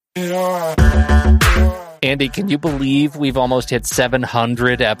Andy, can you believe we've almost hit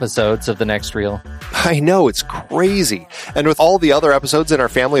 700 episodes of The Next Reel? I know, it's crazy. And with all the other episodes in our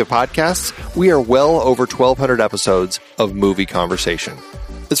family of podcasts, we are well over 1,200 episodes of movie conversation.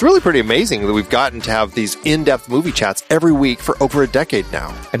 It's really pretty amazing that we've gotten to have these in-depth movie chats every week for over a decade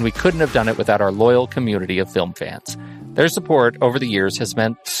now. And we couldn't have done it without our loyal community of film fans. Their support over the years has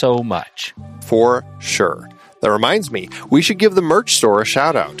meant so much. For sure. That reminds me, we should give the merch store a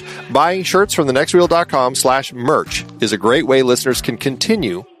shout out. Buying shirts from thenextreel.com/merch is a great way listeners can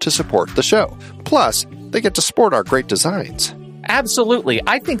continue to support the show. Plus, they get to sport our great designs. Absolutely.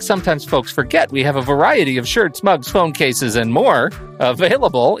 I think sometimes folks forget we have a variety of shirts, mugs, phone cases, and more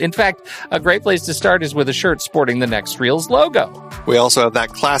available. In fact, a great place to start is with a shirt sporting the Next Reel's logo. We also have that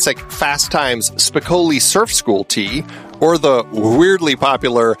classic Fast Times Spicoli Surf School tee, or the weirdly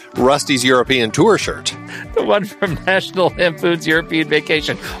popular Rusty's European Tour shirt. The one from National Lampoon's European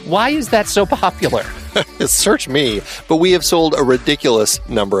Vacation. Why is that so popular? Search me, but we have sold a ridiculous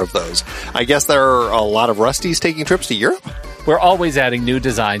number of those. I guess there are a lot of Rustys taking trips to Europe? We're always adding new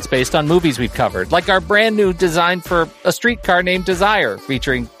designs based on movies we've covered, like our brand new design for a streetcar named Desire,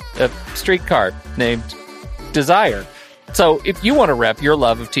 featuring a streetcar named Desire. So if you want to rep your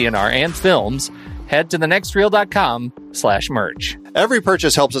love of TNR and films, head to thenextreel.com/merch. Every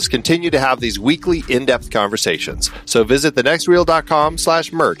purchase helps us continue to have these weekly in-depth conversations. So visit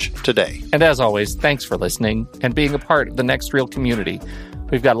thenextreel.com/merch today. And as always, thanks for listening and being a part of the Next Reel community.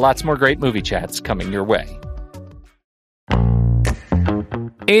 We've got lots more great movie chats coming your way.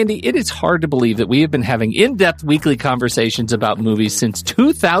 Andy, it is hard to believe that we have been having in-depth weekly conversations about movies since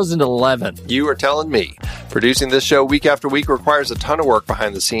 2011. You are telling me. Producing this show week after week requires a ton of work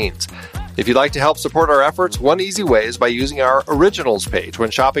behind the scenes. If you'd like to help support our efforts, one easy way is by using our Originals page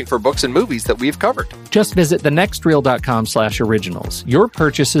when shopping for books and movies that we've covered. Just visit thenextreel.com/originals. Your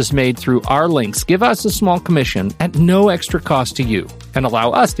purchases made through our links give us a small commission at no extra cost to you and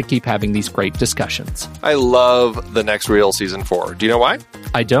allow us to keep having these great discussions. I love The Next Reel Season 4. Do you know why?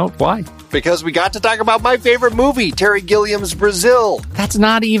 I don't. Why? Because we got to talk about my favorite movie, Terry Gilliam's Brazil. That's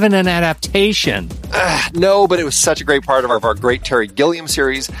not even an adaptation. No, but it was such a great part of our great Terry Gilliam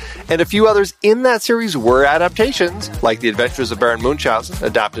series, and a few others in that series were adaptations, like The Adventures of Baron Munchausen,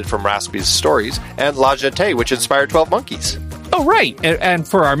 adapted from Raspi's stories, and La Jetée, which inspired 12 Monkeys. Oh, right. And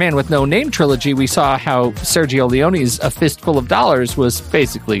for our Man with No Name trilogy, we saw how Sergio Leone's A Fistful of Dollars was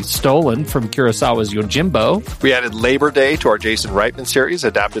basically stolen from Kurosawa's Yojimbo. We added Labor Day to our Jason Reitman series,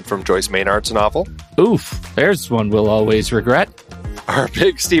 adapted from Joyce Maynard's novel. Oof, there's one we'll always regret. Our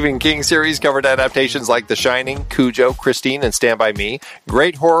big Stephen King series covered adaptations like The Shining, Cujo, Christine, and Stand By Me,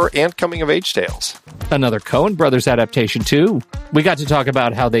 great horror and coming-of-age tales. Another Coen Brothers adaptation, too. We got to talk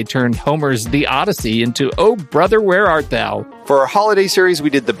about how they turned Homer's The Odyssey into Oh, Brother, Where Art Thou? For our holiday series, we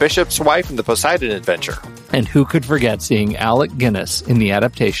did The Bishop's Wife and The Poseidon Adventure. And who could forget seeing Alec Guinness in the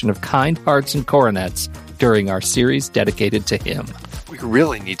adaptation of Kind Hearts and Coronets during our series dedicated to him. We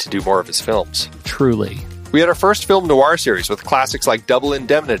really need to do more of his films. Truly. We had our first film noir series with classics like Double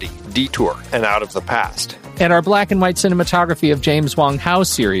Indemnity, Detour, and Out of the Past. And our black and white cinematography of James Wong Howe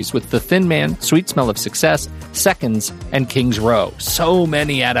series with The Thin Man, Sweet Smell of Success, Seconds, and King's Row. So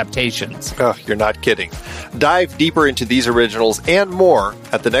many adaptations. Oh, you're not kidding. Dive deeper into these originals and more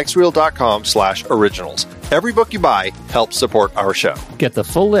at thenextreel.com/originals. Every book you buy helps support our show. Get the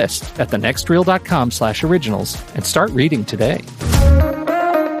full list at thenextreel.com/originals and start reading today.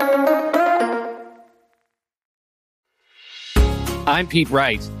 I'm Pete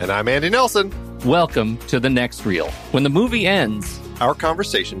Wright. And I'm Andy Nelson. Welcome to The Next Reel. When the movie ends, our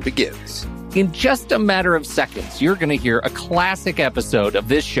conversation begins. In just a matter of seconds, you're going to hear a classic episode of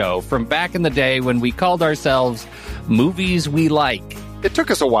this show from back in the day when we called ourselves Movies We Like. It took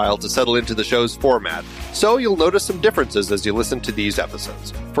us a while to settle into the show's format, so you'll notice some differences as you listen to these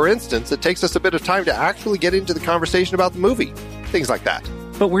episodes. For instance, it takes us a bit of time to actually get into the conversation about the movie. Things like that.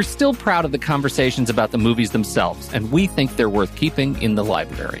 But we're still proud of the conversations about the movies themselves, and we think they're worth keeping in the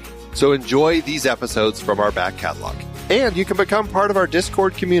library. So enjoy these episodes from our back catalog. And you can become part of our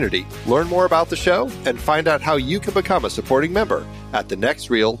Discord community, learn more about the show, and find out how you can become a supporting member at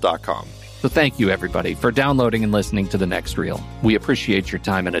thenextreel.com. So thank you, everybody, for downloading and listening to The Next Reel. We appreciate your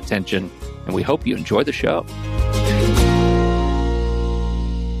time and attention, and we hope you enjoy the show.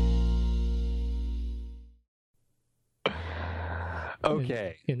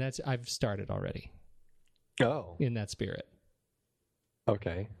 Okay. And that's, I've started already. Oh. In that spirit.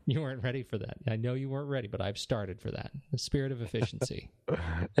 Okay. You weren't ready for that. I know you weren't ready, but I've started for that. The spirit of efficiency.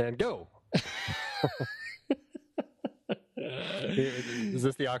 And go. Is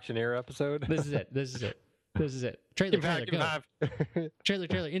this the auctioneer episode? This is it. This is it. Trailer, Give trailer, back, go. give back.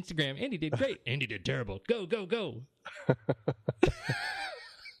 Trailer, Instagram. Andy did great. Andy did terrible. Go, go, go.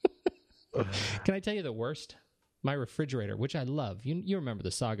 Can I tell you the worst? My refrigerator, which I love. You remember the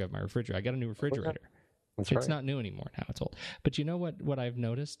saga of my refrigerator. I got a new refrigerator. That's It's right. not new anymore now. It's old. But you know what I've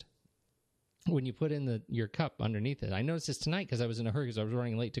noticed? When you put in your cup underneath it, I noticed this tonight because I was in a hurry because I was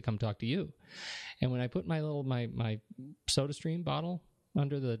running late to come talk to you. And when I put my SodaStream bottle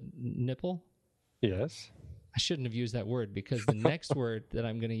under the nipple, Yes. I shouldn't have used that word because the next word that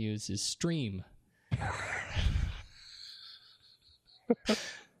I'm going to use is stream.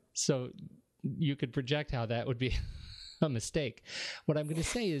 So you could project how that would be a mistake. What I'm going to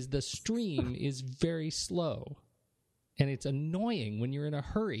say is the stream is very slow. And it's annoying when you're in a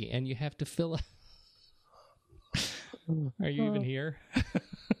hurry and you have to fill up. Are you even here?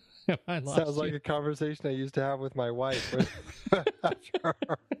 Have I lost Sounds like you? a conversation I used to have with my wife after our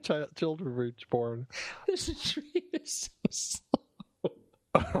children were born. This stream is so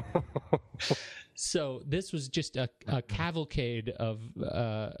slow. So this was just a cavalcade of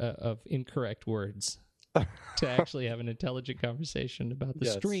incorrect words to actually have an intelligent conversation about the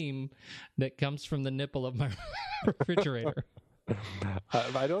Yes. stream that comes from the nipple of my refrigerator.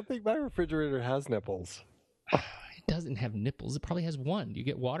 I don't think my refrigerator has nipples. It doesn't have nipples. It probably has one. You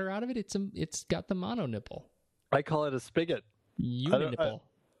get water out of it. It's got the mono nipple. I call it a spigot. Unipple.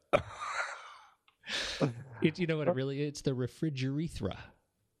 You know what it really is? It's the refrigerethra.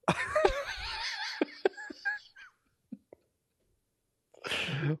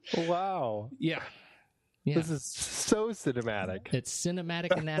 Wow. Yeah. This is so cinematic. It's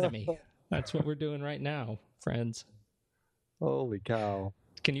cinematic anatomy. That's what we're doing right now, friends. Holy cow.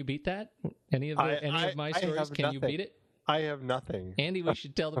 Can you beat that? Any of my I stories? have Can you nothing. beat it? I have nothing. Andy, we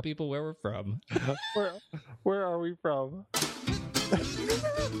should tell the people where we're from. Where are we from?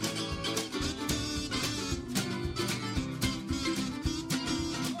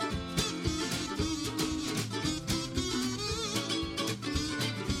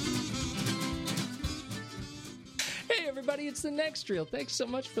 Hey, everybody, it's the Next Reel. Thanks so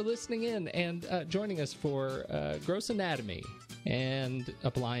much for listening in and joining us for Gross Anatomy and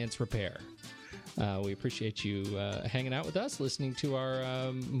Appliance Repair. We appreciate you hanging out with us, listening to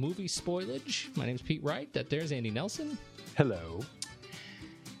our movie spoilage. My name's Pete Wright. There's Andy Nelson. Hello.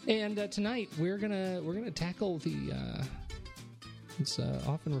 And tonight we're gonna tackle the it's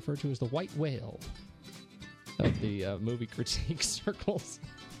often referred to as the white whale of the movie critique circles.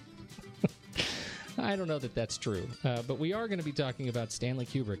 I don't know that that's true, but we are going to be talking about Stanley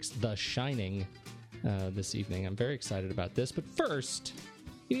Kubrick's The Shining this evening. I'm very excited about this, but first,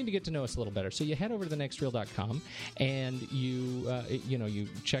 you need to get to know us a little better. So you head over to thenextreel.com and you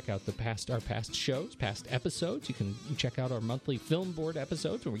check out our past shows, past episodes. You can check out our monthly film board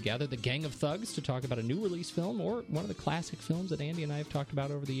episodes where we gather the gang of thugs to talk about a new release film or one of the classic films that Andy and I have talked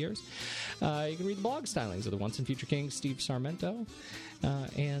about over the years. You can read the blog stylings of the Once and Future King, Steve Sarmento,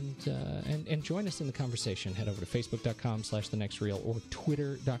 and join us in the conversation. Head over to facebook.com/thenextreel or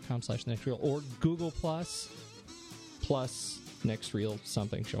twitter.com/thenextreel or Google plus Next Reel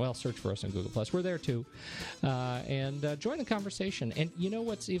something show. Well, search for us on Google Plus. We're there too, and join the conversation. And you know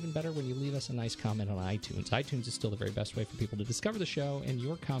what's even better? When you leave us a nice comment on iTunes. iTunes is still the very best way for people to discover the show, and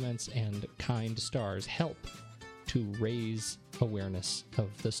your comments and kind stars help to raise awareness of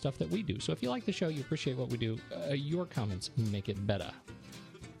the stuff that we do. So if you like the show, you appreciate what we do, your comments make it better.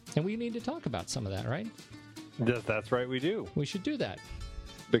 And we need to talk about some of that, right? That's right, we do. We should do that.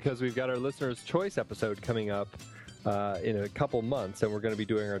 Because we've got our Listener's Choice episode coming up in a couple months, and we're going to be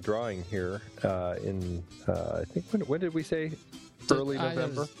doing our drawing here in, I think, when did we say? Early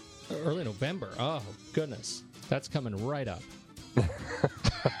November? Early November. Oh, goodness. That's coming right up.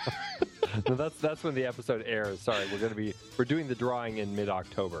 No, that's when the episode airs. Sorry, we're doing the drawing in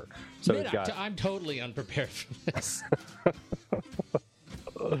mid-October. So we've got, I'm totally unprepared for this.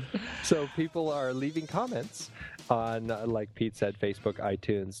 so people are leaving comments on, like Pete said, Facebook,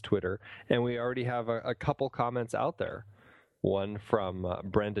 iTunes, Twitter, and we already have a couple comments out there. One from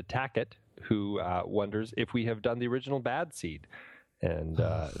Brenda Tackett, who wonders if we have done the original Bad Seed, and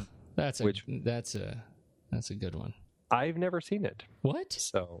that's a good one. I've never seen it. What?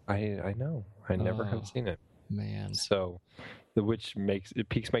 So I know I never have seen it. Man. So, which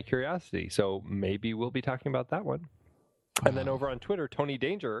piques my curiosity. So maybe we'll be talking about that one. And then over on Twitter, Tony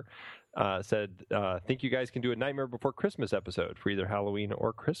Danger said, think you guys can do a Nightmare Before Christmas episode for either Halloween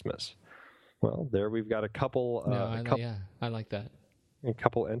or Christmas. Well, there we've got a couple. I like that. A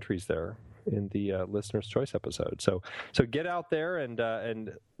couple entries there in the Listener's Choice episode. So get out there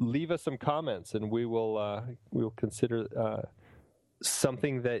and leave us some comments, and we will consider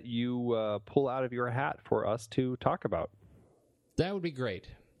something that you pull out of your hat for us to talk about. That would be great.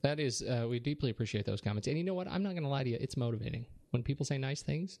 That is, we deeply appreciate those comments. And you know what? I'm not going to lie to you. It's motivating. When people say nice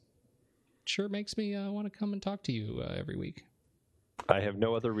things, sure makes me want to come and talk to you every week. I have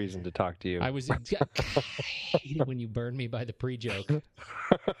no other reason to talk to you. I hate it when you burn me by the pre-joke.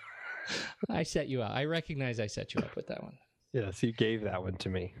 I set you up. I recognize I set you up with that one. Yes, you gave that one to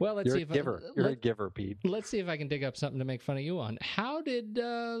me. Well, let's You're see a if giver. You're a giver, Pete. Let's see if I can dig up something to make fun of you on. How did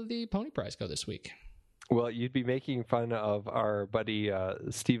the Pony Prize go this week? Well, you'd be making fun of our buddy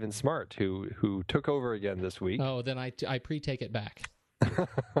Stephen Smart, who took over again this week. Oh, then I pre-take it back.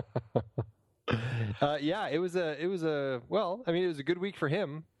 Yeah, it was a good week for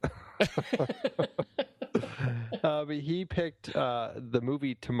him. But he picked the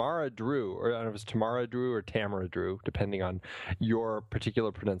movie Tamara Drew, or I don't know if it's Tamara Drew or Tamara Drew, depending on your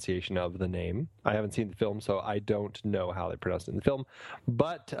particular pronunciation of the name. I haven't seen the film, so I don't know how they pronounced it in the film.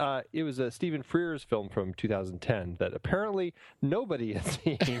 But it was a Stephen Frears film from 2010 that apparently nobody has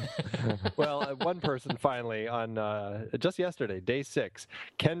seen. Well, one person finally on just yesterday, day 6,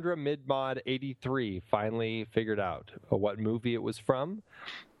 Kendra Midmod 83 finally figured out what movie it was from.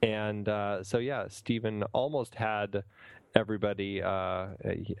 And so, yeah, Stephen almost had everybody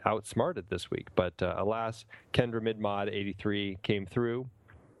outsmarted this week. But alas, Kendra Midmod 83 came through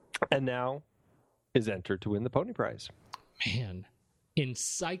and now is entered to win the Pony Prize. Man,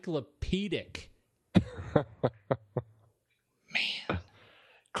 encyclopedic. Man.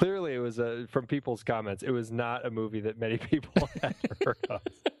 Clearly, it was from people's comments. It was not a movie that many people had heard of.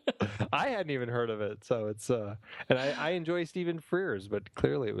 I hadn't even heard of it, so it's and I enjoy Stephen Frears, but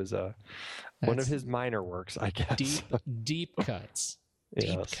clearly it was one of his minor works, I guess. Deep cuts.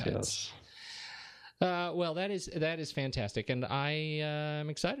 Deep cuts. Yes. Well, that is fantastic, and I am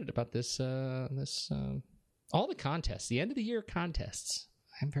excited about this. All the contests, the end of the year contests.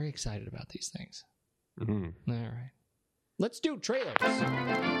 I'm very excited about these things. Mm-hmm. All right. Let's do trailers.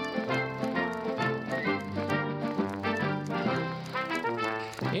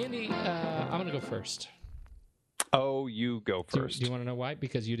 Andy, I'm going to go first. Oh, you go first. Do you want to know why?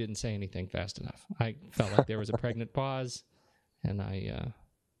 Because you didn't say anything fast enough. I felt like there was a pregnant pause, and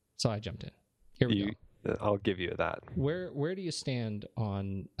so I jumped in. Here we go. I'll give you that. Where do you stand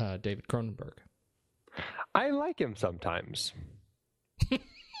on David Cronenberg? I like him sometimes.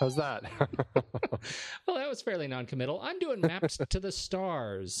 How's that? Well, that was fairly non-committal. I'm doing Maps to the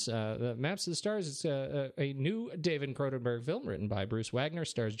Stars. Maps to the Stars is a new David Cronenberg film written by Bruce Wagner,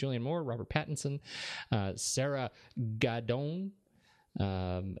 stars Julianne Moore, Robert Pattinson, Sarah Gadon,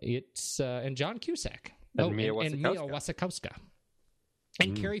 and John Cusack. And Mia Wasikowska.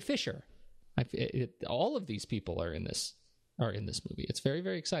 And Carrie Fisher. All of these people are in this movie. It's very,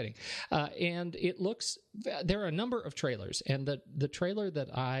 very exciting. And it looks, there are a number of trailers, and the trailer that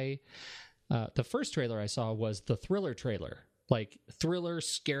the first trailer I saw was the Thriller trailer, like thriller,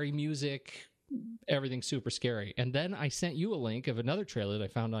 scary music, everything super scary. And then I sent you a link of another trailer that I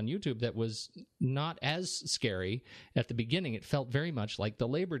found on YouTube that was not as scary at the beginning. It felt very much like the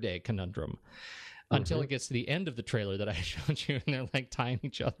Labor Day Conundrum. Until it gets to the end of the trailer that I showed you, and they're like tying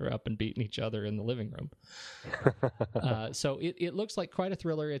each other up and beating each other in the living room. So it looks like quite a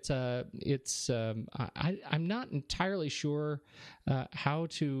thriller. I'm not entirely sure how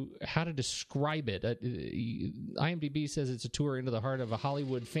to describe it. IMDb says it's a tour into the heart of a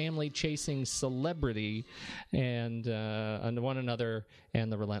Hollywood family chasing celebrity and one another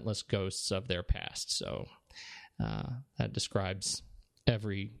and the relentless ghosts of their past. So that describes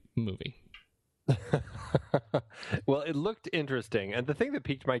every movie. Well, it looked interesting, and the thing that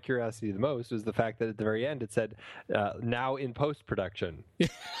piqued my curiosity the most was the fact that at the very end it said now in post-production. Is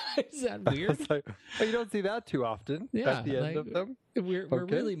that weird? Like, well, you don't see that too often at the end of them. We're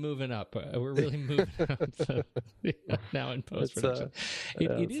really moving up. We're really moving up to, now in post-production.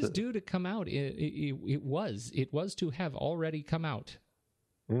 It is due to come out. It was to have already come out.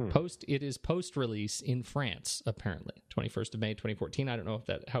 It is post-release in France, apparently. 21st of May, 2014. I don't know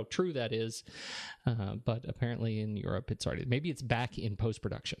how true that is, but apparently in Europe it's already... Maybe it's back in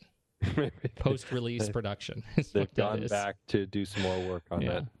post-production. Post-release production. They've gone back to do some more work on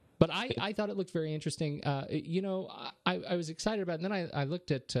that. But I thought it looked very interesting. I was excited about it, and then I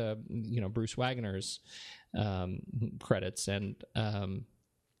looked at Bruce Wagner's credits, and...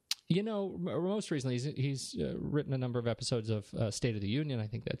 most recently he's written a number of episodes of State of the Union. I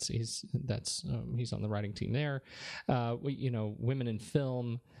think he's on the writing team there. Women in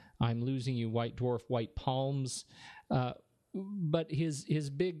Film, I'm Losing You, White Dwarf, White Palms. But his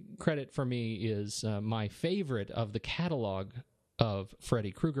big credit for me is my favorite of the catalog of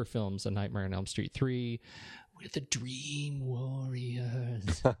Freddy Krueger films, A Nightmare on Elm Street 3, We're the Dream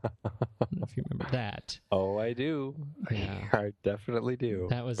Warriors. I don't know if you remember that. Oh, I do. Yeah. I definitely do.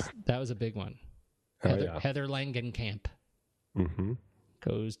 That was a big one. Heather Langenkamp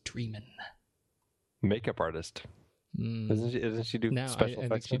goes dreaming. Makeup artist. Doesn't she do special effects? I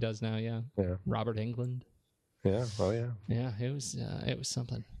think she does now, yeah. Robert Englund. Yeah. Oh, yeah. Yeah, it was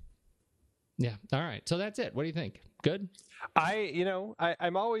something. Yeah. All right. So that's it. What do you think? Good?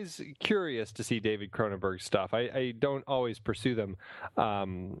 I'm always curious to see David Cronenberg stuff. I don't always pursue them. I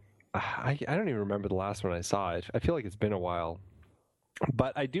don't even remember the last one I saw. I feel like it's been a while.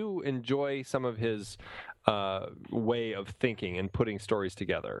 But I do enjoy some of his way of thinking and putting stories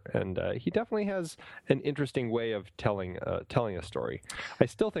together, and he definitely has an interesting way of telling a story. I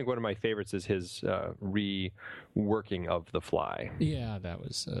still think one of my favorites is his reworking of The Fly. Yeah, that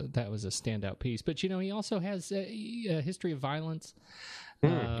was a standout piece. But he also has a history of violence.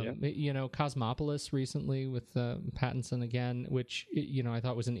 Cosmopolis recently with Pattinson again, which I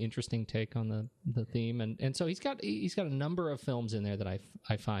thought was an interesting take on the theme, and so he's got a number of films in there that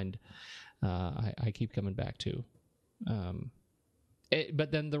I find I keep coming back to,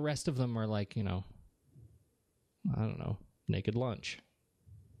 but then the rest of them are like I don't know, Naked Lunch.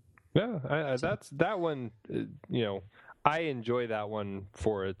 Yeah, that's that one. I enjoy that one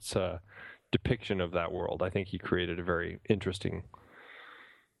for its depiction of that world. I think he created a very interesting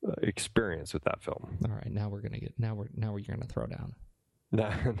experience with that film. All right, now we're gonna throw down.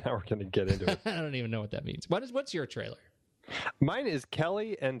 Now we're gonna get into it. I don't even know what that means. What's your trailer? Mine is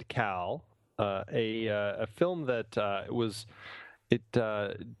Kelly and Cal, a film that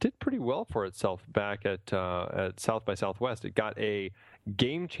did pretty well for itself back at South by Southwest. It got a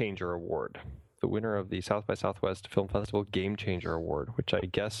Game Changer Award, the winner of the South by Southwest Film Festival Game Changer Award, which I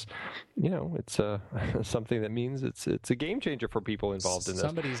guess, it's something that means it's a game changer for people involved in this.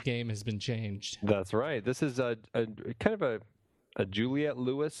 Somebody's game has been changed. That's right. This is a kind of a Juliette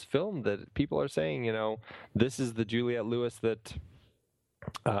Lewis film that people are saying, this is the Juliette Lewis that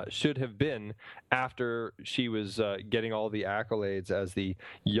should have been after she was getting all the accolades as the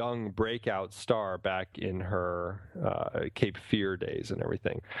young breakout star back in her Cape Fear days and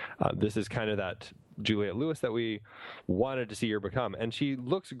everything. This is kind of that Juliette Lewis that we wanted to see her become. And she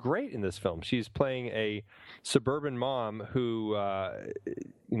looks great in this film. She's playing a suburban mom who,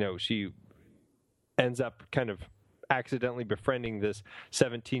 she ends up kind of accidentally befriending this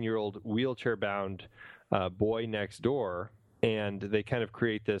 17-year-old wheelchair-bound boy next door. And they kind of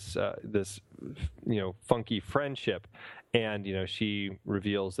create this funky friendship, and she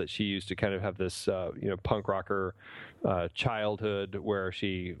reveals that she used to kind of have this punk rocker childhood where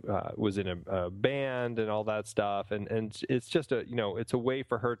she was in a band and all that stuff, and it's just it's a way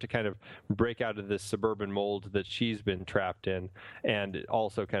for her to kind of break out of this suburban mold that she's been trapped in, and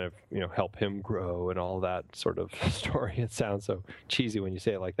also kind of help him grow and all that sort of story. It sounds so cheesy when you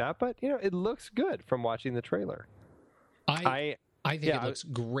say it like that, but it looks good from watching the trailer. I think it looks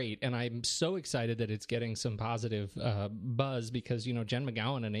great, and I'm so excited that it's getting some positive buzz because Jen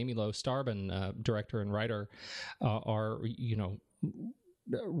McGowan and Amy Lo Starbin, director and writer, are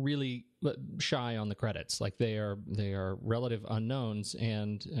really shy on the credits. Like they are relative unknowns,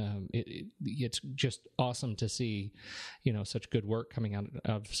 and it's just awesome to see such good work coming out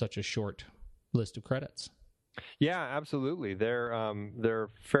of such a short list of credits. Yeah, absolutely. They're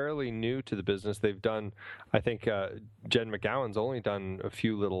fairly new to the business. They've done, I think, Jen McGowan's only done a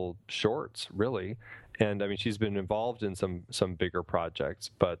few little shorts, really, and I mean she's been involved in some bigger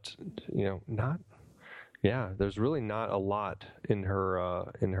projects, but not. Yeah, there's really not a lot in her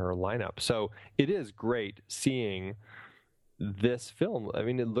lineup. So it is great seeing this film. I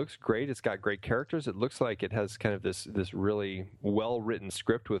mean, it looks great. It's got great characters. It looks like it has kind of this really well-written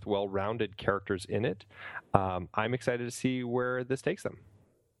script with well-rounded characters in it. I'm excited to see where this takes them.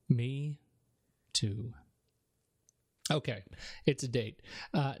 Me too. Okay, it's a date.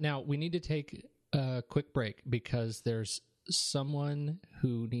 Now, we need to take a quick break because there's someone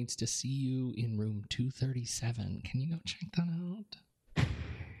who needs to see you in room 237. Can you go check that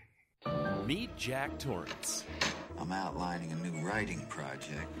out? Meet Jack Torrance. I'm outlining a new writing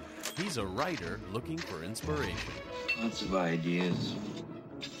project. He's a writer looking for inspiration. Lots of ideas.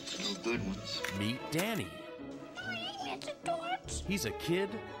 No good ones. Meet Danny. He's a kid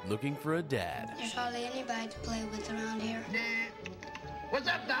looking for a dad. There's hardly anybody to play with around here. What's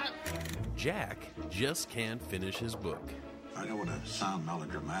up, Doc? Jack just can't finish his book. I don't want to sound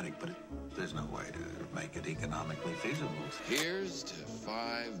melodramatic, but there's no way to make it economically feasible. Here's to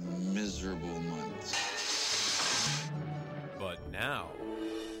 5 miserable months. But now,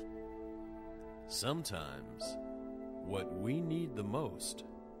 sometimes what we need the most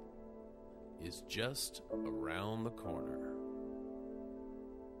is just around the corner.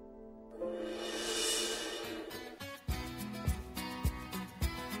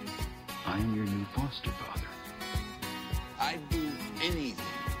 I am your new foster father. I'd do anything.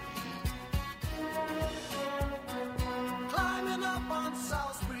 Climbing up on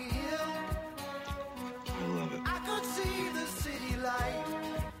Salisbury Hill, I love it. I could see the city light.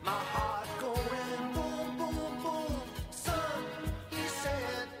 My heart going boom, boom, boom. Son, he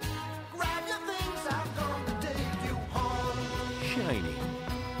said, grab your things, I've come to take you home. Shining.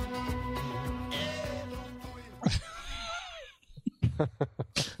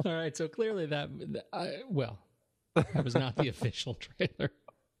 All right, so clearly that was not the official trailer.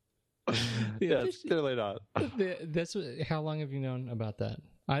 Yeah, it's clearly not. This was, how long have you known about that?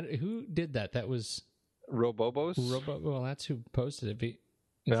 Who did that? That was Robobos? Well, that's who posted it.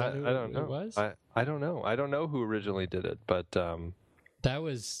 I don't know. It was? I don't know. I don't know who originally did it, but that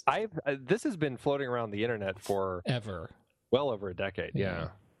was this has been floating around the internet for ever, well over a decade. Yeah.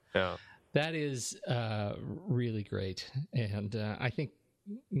 That is really great, and I think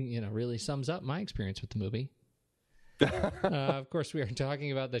really sums up my experience with the movie. Of course, we are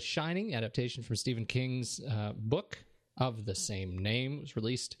talking about The Shining, adaptation from Stephen King's book of the same name. It was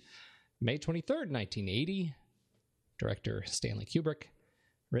released May 23rd, 1980. Director Stanley Kubrick.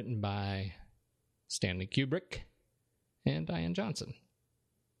 Written by Stanley Kubrick and Diane Johnson.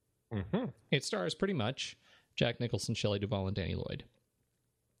 Mm-hmm. It stars pretty much Jack Nicholson, Shelley Duvall, and Danny Lloyd,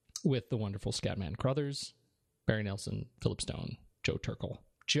 with the wonderful Scatman Crothers, Barry Nelson, Philip Stone, Joe Turkel.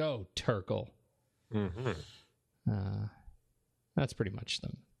 Mm-hmm. That's pretty much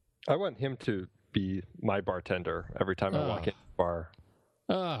them. I want him to be my bartender every time I walk in the bar.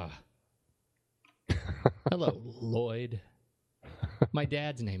 Hello, Lloyd. My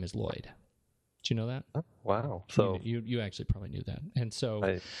dad's name is Lloyd. Did you know that? Oh, wow. So you actually probably knew that. And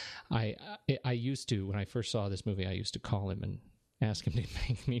so I used to, when I first saw this movie, I used to call him and ask him to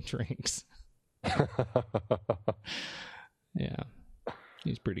make me drinks. Yeah.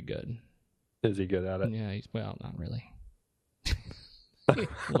 He's pretty good. Is he good at it? Yeah, well, not really.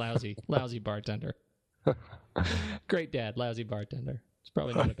 Lousy bartender. Great dad, lousy bartender. It's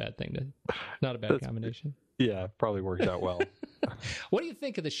probably not a bad thing not a bad combination. Yeah, probably works out well. What do you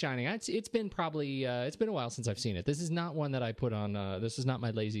think of The Shining? It's been probably it's been a while since I've seen it. This is not one that I put on. This is not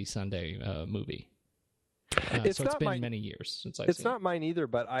my lazy Sunday movie. It's been many years since I've seen it. It's not mine either,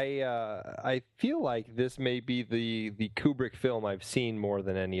 but I feel like this may be the Kubrick film I've seen more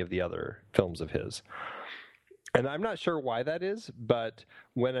than any of the other films of his. And I'm not sure why that is, but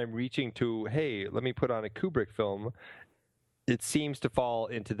when I'm reaching to, hey, let me put on a Kubrick film, it seems to fall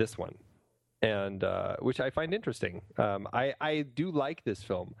into this one, and which I find interesting. I do like this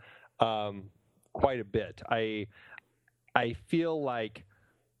film quite a bit. I feel like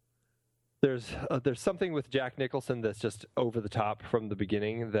there's something with Jack Nicholson that's just over the top from the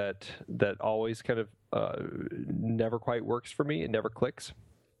beginning that always kind of never quite works for me. It never clicks.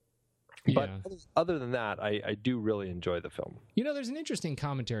 But other than that, I do really enjoy the film. There's an interesting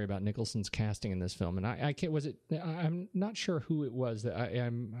commentary about Nicholson's casting in this film, and I'm not sure who it was. That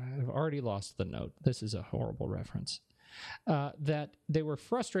I've already lost the note. This is a horrible reference. That they were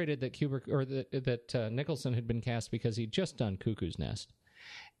frustrated that Kubrick or that Nicholson had been cast because he'd just done Cuckoo's Nest,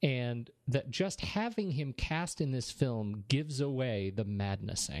 and that just having him cast in this film gives away the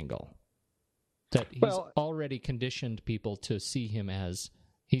madness angle. That he's already conditioned people to see him as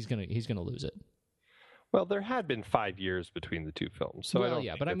he's gonna lose it. Well, there had been 5 years between the two films, so I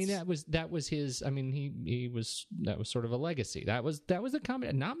mean that was his. I mean that was sort of a legacy. That was the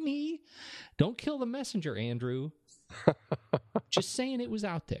comment. Not me. Don't kill the messenger, Andrew. Just saying it was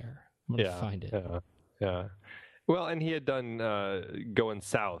out there. I'm gonna find it. Yeah. Well, and he had done Going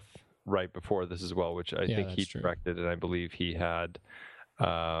South right before this as well, which I think he directed, and I believe he had.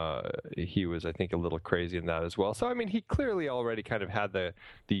 He was, I think, a little crazy in that as well. So, I mean, he clearly already kind of had the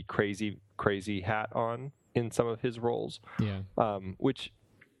crazy hat on in some of his roles. Yeah. Which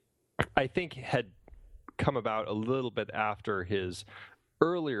I think had come about a little bit after his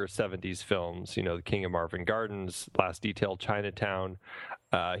earlier 70s films, The King of Marvin Gardens, Last Detail, Chinatown.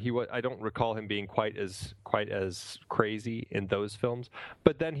 I don't recall him being quite as crazy in those films,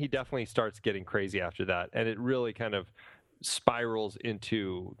 but then he definitely starts getting crazy after that, and it really kind of spirals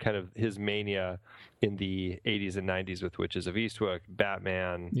into kind of his mania in the 80s and 90s with Witches of Eastwick,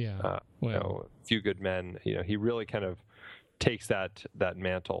 Batman, Few Good Men. He really kind of takes that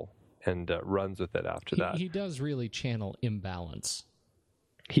mantle and runs with it after that. He does really channel imbalance.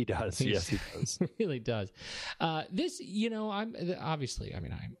 He does. Yes, he does. He really does. This,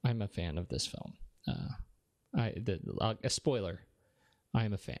 I'm a fan of this film. A spoiler. I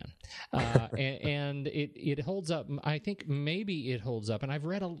am a fan, and it holds up. I think maybe it holds up, and I've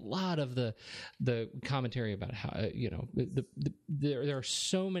read a lot of the commentary about how there are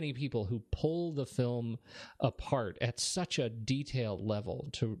so many people who pull the film apart at such a detailed level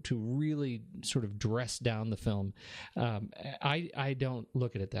to really sort of dress down the film. I don't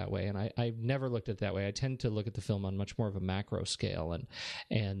look at it that way, and I've never looked at it that way. I tend to look at the film on much more of a macro scale,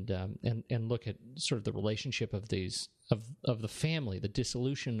 and look at sort of the relationship of these. Of the family, the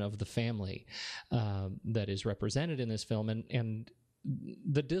dissolution of the family that is represented in this film, and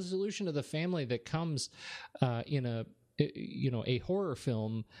the dissolution of the family that comes in a horror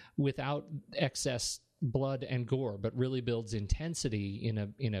film without excess blood and gore, but really builds intensity in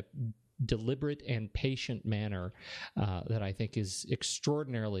a deliberate and patient manner that I think is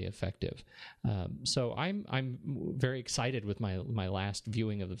extraordinarily effective. So I'm very excited with my last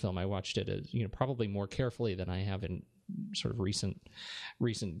viewing of the film. I watched it probably more carefully than I have in sort of recent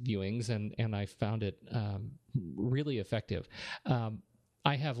viewings, and I found it really effective.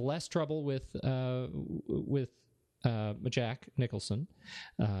 I have less trouble with Jack Nicholson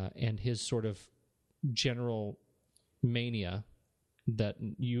and his sort of general mania that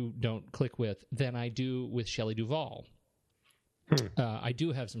you don't click with than I do with Shelley Duvall. I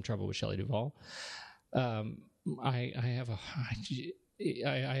do have some trouble with Shelley Duvall. I have a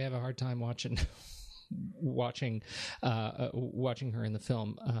hard time watching her in the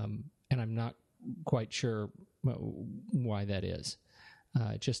film, and I'm not quite sure why that is.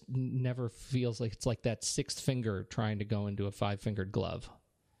 It just never feels like it's like that sixth finger trying to go into a five-fingered glove.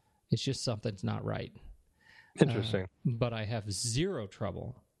 It's just something's not right. Interesting. But I have zero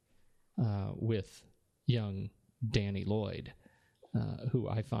trouble with young Danny Lloyd, who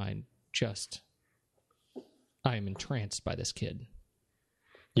I find I am entranced by this kid.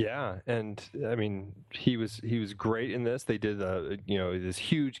 Yeah, and I mean, he was great in this. They did this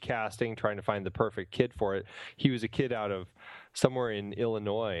huge casting trying to find the perfect kid for it. He was a kid out of somewhere in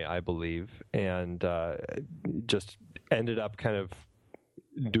Illinois, I believe, and just ended up kind of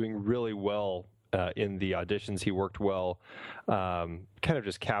doing really well in the auditions. He worked well, kind of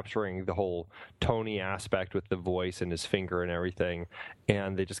just capturing the whole Tony aspect with the voice and his finger and everything,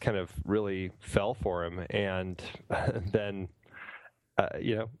 and they just kind of really fell for him. And then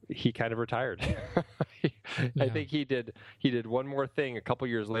he kind of retired. I think he did one more thing a couple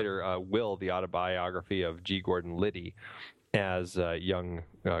years later, Will, the autobiography of G. Gordon Liddy, as young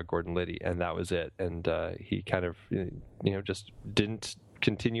Gordon Liddy, and that was it. And he kind of just didn't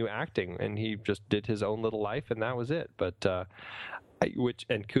continue acting, and he just did his own little life, and that was it. But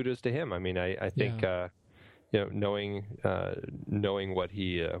and kudos to him. I mean, I think knowing what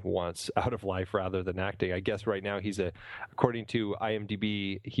he wants out of life rather than acting. I guess right now according to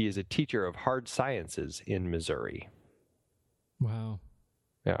IMDb, he is a teacher of hard sciences in Missouri. Wow.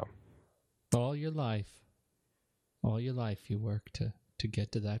 Yeah. All your life you work to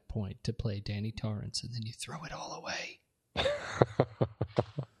get to that point, to play Danny Torrance, and then you throw it all away.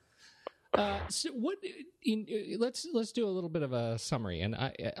 So what? Let's do a little bit of a summary, and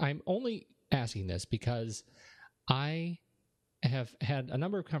I'm only asking this because I have had a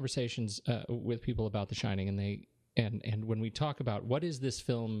number of conversations with people about The Shining, and when we talk about what is this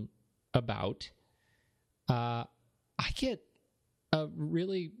film about, I get a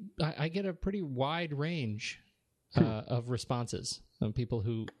pretty wide range of responses from people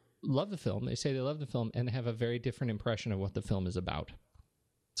who love the film. They say they love the film and have a very different impression of what the film is about.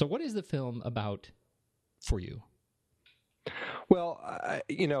 So what is the film about for you? Well,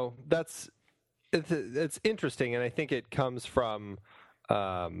 it's interesting, and I think it comes from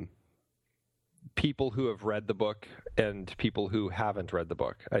people who have read the book and people who haven't read the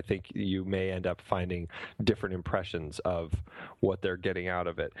book. I think you may end up finding different impressions of what they're getting out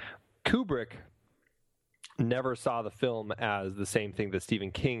of it. Kubrick never saw the film as the same thing that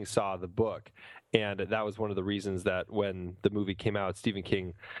Stephen King saw the book. And that was one of the reasons that when the movie came out, Stephen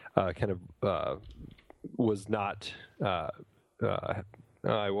King was not...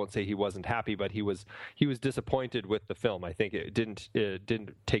 I won't say he wasn't happy, but he was disappointed with the film. I think it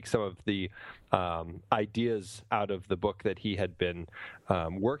didn't take some of the ideas out of the book that he had been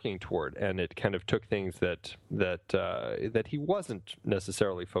working toward, and it kind of took things that he wasn't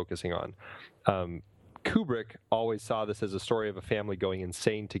necessarily focusing on. Kubrick always saw this as a story of a family going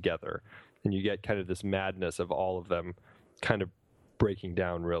insane together, and you get kind of this madness of all of them kind of breaking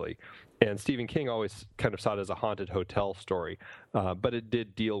down, really. And Stephen King always kind of saw it as a haunted hotel story, but it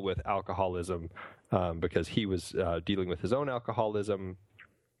did deal with alcoholism because he was dealing with his own alcoholism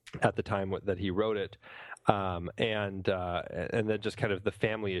at the time that he wrote it. and then just kind of the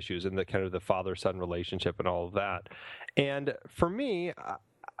family issues and the kind of the father-son relationship and all of that. And for me,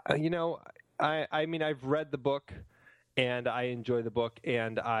 I mean, I've read the book. And I enjoy the book,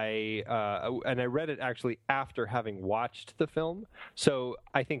 and I read it actually after having watched the film. So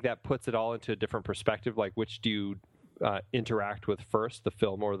I think that puts it all into a different perspective. Like, which do you interact with first, the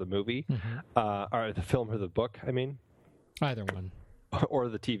film or the movie, or the film or the book? I mean, either one, or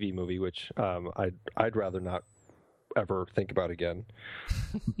the TV movie, which I'd rather not ever think about again.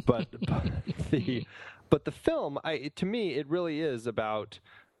 but the film, to me, it really is about.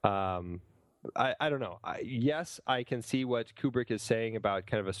 I don't know. Yes, I can see what Kubrick is saying about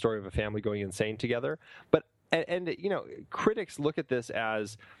kind of a story of a family going insane together. But and critics look at this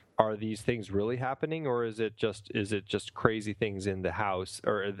as, are these things really happening, or is it just crazy things in the house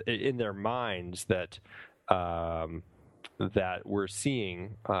or in their minds that that we're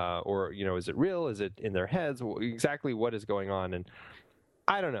seeing, or is it real? Is it in their heads? Exactly what is going on? And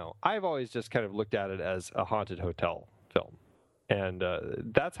I don't know. I've always just kind of looked at it as a haunted hotel film. And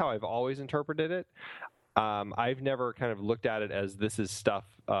that's how I've always interpreted it. I've never kind of looked at it as this is stuff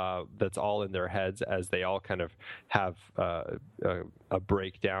that's all in their heads, as they all kind of have a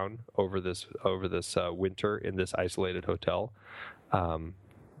breakdown over this winter in this isolated hotel.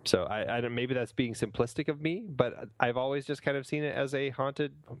 So I don't, maybe that's being simplistic of me, but I've always just kind of seen it as a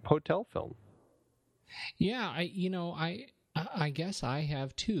haunted hotel film. Yeah, I guess I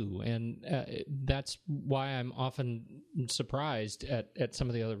have too, and that's why I'm often surprised at some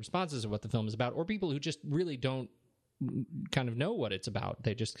of the other responses of what the film is about, or people who just really don't kind of know what it's about.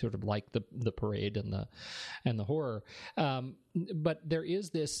 They just sort of like the parade and the horror. But there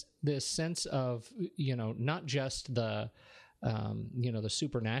is this sense of not just the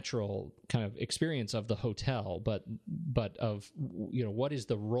supernatural kind of experience of the hotel, but of, what is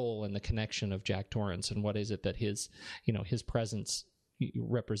the role and the connection of Jack Torrance, and what is it that his presence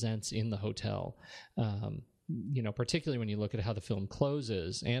represents in the hotel. Particularly when you look at how the film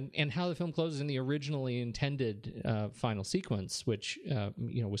closes and how the film closes in the originally intended final sequence, which,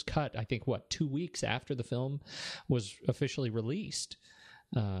 was cut, I think, 2 weeks after the film was officially released.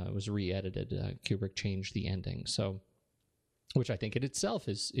 It was re-edited. Kubrick changed the ending. So, which I think in itself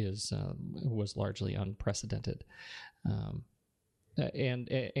was largely unprecedented,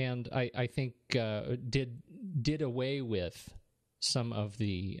 and I think did away with some of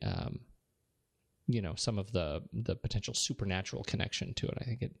the some of the potential supernatural connection to it. I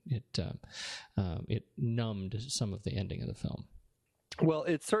think it numbed some of the ending of the film. Well,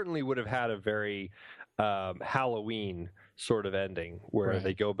 it certainly would have had a very Halloween sort of ending where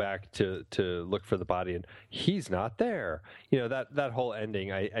they go back to look for the body and he's not there. That whole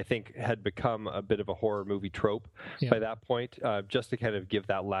ending I think had become a bit of a horror movie trope by that point, just to kind of give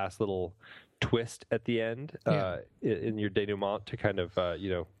that last little twist at the end in your denouement to kind of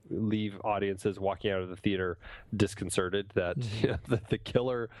leave audiences walking out of the theater disconcerted that the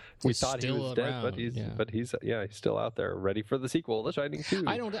killer, we thought he was dead, but he's still out there ready for the sequel, The Shining 2.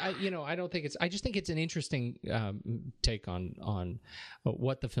 I don't think it's. I just think it's an interesting take on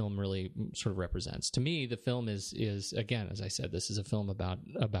what the film really sort of represents. To me, the film is again, as I said, this is a film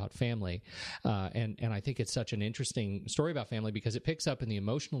about family, and I think it's such an interesting story about family because it picks up in the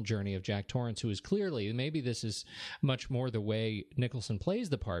emotional journey of Jack Torrance, who is clearly, maybe this is much more the way Nicholson plays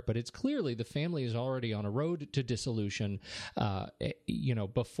the part, but it's clearly the family is already on a road to dissolution,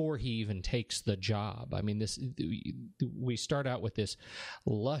 before he even takes the job. I mean, we start out with this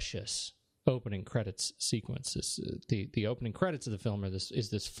luscious opening credits sequence. The opening credits of the film is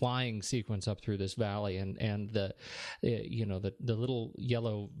this flying sequence up through this valley, and the little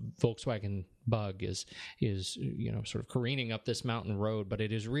yellow Volkswagen Bug is sort of careening up this mountain road, but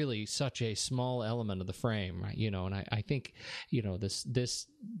it is really such a small element of the frame, right? And I think this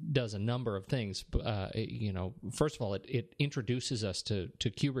does a number of things. First of all, it introduces us to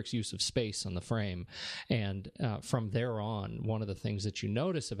Kubrick's use of space on the frame, and from there on, one of the things that you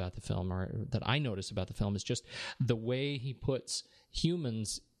notice about the film, or that I notice about the film, is just the way he puts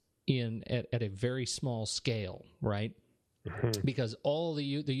humans in at a very small scale, right? Mm-hmm. Because all the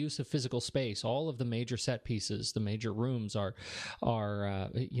use of physical space, all of the major set pieces, the major rooms are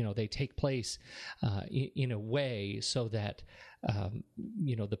they take place in a way so that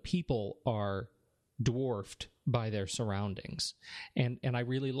the people are dwarfed by their surroundings, and I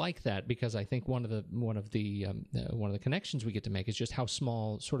really like that, because I think one of the connections we get to make is just how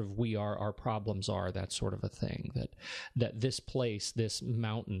small sort of our problems are, that sort of a thing, that this place, this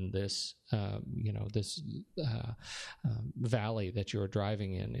mountain, this valley that you're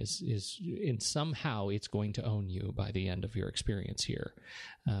driving in is somehow it's going to own you by the end of your experience here.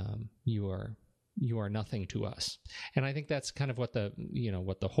 You are you are nothing to us. And I think that's kind of what the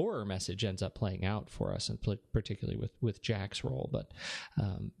horror message ends up playing out for us, and particularly with Jack's role. But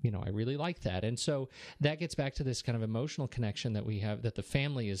I really like that. And so that gets back to this kind of emotional connection that we have, that the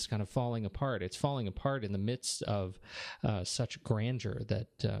family is kind of falling apart. It's falling apart in the midst of such grandeur that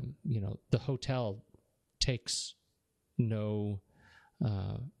the hotel takes no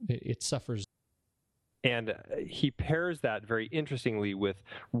it suffers. And he pairs that very interestingly with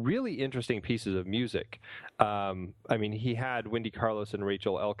really interesting pieces of music. He had Wendy Carlos and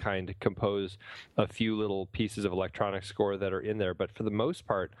Rachel Elkind compose a few little pieces of electronic score that are in there, but for the most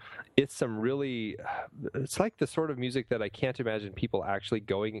part, it's like the sort of music that I can't imagine people actually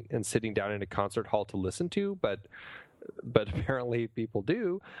going and sitting down in a concert hall to listen to, but apparently people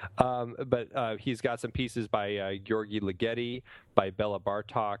do. But he's got some pieces by Georgi Ligeti, by Bela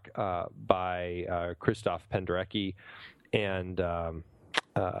Bartok, by Christoph Penderecki, and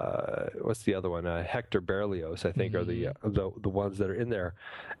what's the other one? Hector Berlioz, I think, are the ones that are in there.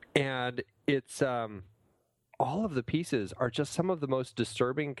 And it's all of the pieces are just some of the most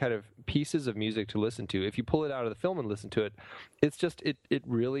disturbing kind of pieces of music to listen to. If you pull it out of the film and listen to it, it's just it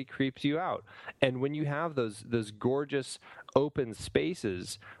really creeps you out. And when you have those gorgeous open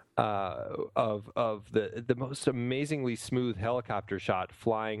spaces of the most amazingly smooth helicopter shot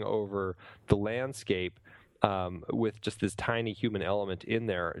flying over the landscape, with just this tiny human element in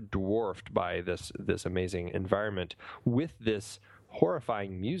there, dwarfed by this amazing environment, with this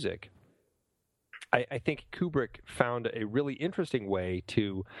horrifying music, I think Kubrick found a really interesting way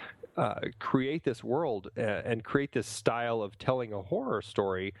to create this world and create this style of telling a horror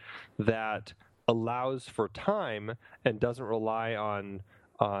story that allows for time and doesn't rely on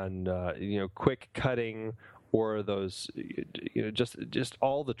quick cutting or those just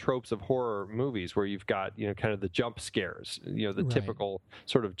all the tropes of horror movies where you've got kind of the jump scares, the typical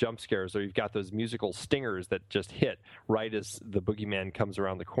sort of jump scares, or you've got those musical stingers that just hit right as the boogeyman comes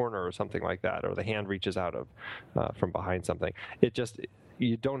around the corner or something like that, or the hand reaches out from behind something.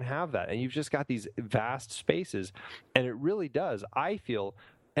 You don't have that, and you've just got these vast spaces, and it really does, I feel,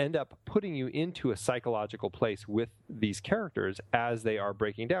 end up putting you into a psychological place with these characters as they are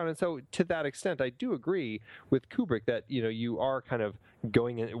breaking down. And so to that extent, I do agree with Kubrick that, you are kind of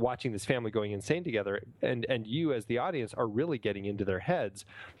going and watching this family going insane together, and you as the audience are really getting into their heads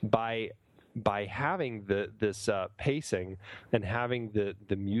by having this pacing and having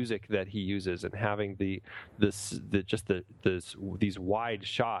the music that he uses, and having these wide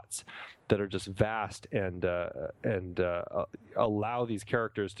shots that are just vast and allow these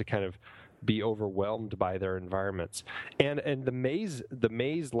characters to kind of be overwhelmed by their environments, and the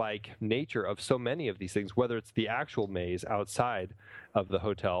maze-like nature of so many of these things, whether it's the actual maze outside of the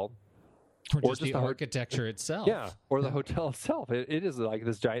hotel, or just the architecture itself. Yeah, or the hotel itself. It is like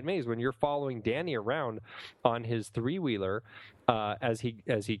this giant maze. When you're following Danny around on his three-wheeler as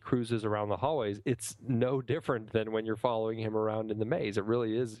he cruises around the hallways, it's no different than when you're following him around in the maze. It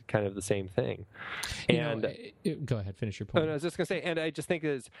really is kind of the same thing. Go ahead, finish your point. I was just going to say, and I just think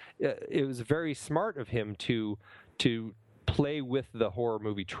it was very smart of him to play with the horror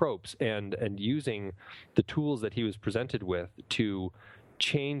movie tropes and using the tools that he was presented with to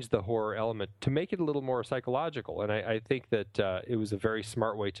change the horror element to make it a little more psychological. And I think that it was a very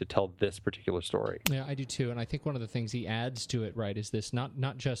smart way to tell this particular story. Yeah, I do too. And I think one of the things he adds to it, right, is this not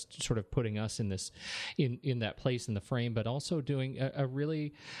just sort of putting us in this in that place in the frame, but also doing a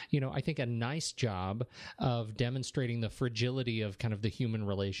really, I think a nice job of demonstrating the fragility of kind of the human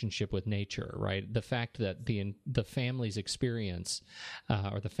relationship with nature, right? The fact that the family's experience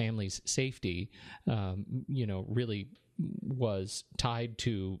or the family's safety, really was tied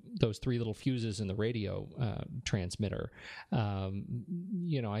to those three little fuses in the radio transmitter.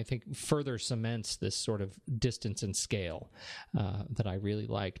 I think further cements this sort of distance and scale that I really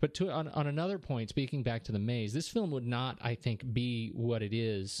liked. But on another point, speaking back to the maze, this film would not, I think, be what it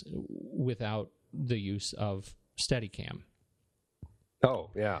is without the use of Steadicam.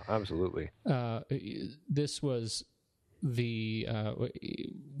 Oh, yeah, absolutely. This was what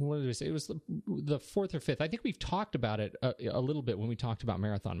did we say? It was the fourth or fifth. I think we've talked about it a little bit when we talked about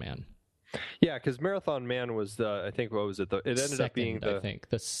Marathon Man. Yeah, because Marathon Man was I think, what was it? It ended up being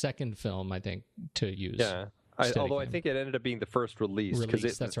the second film, I think, to use. Yeah. Although I think it ended up being the first release.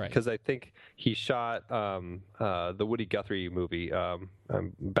 That's right. Because I think he shot the Woody Guthrie movie,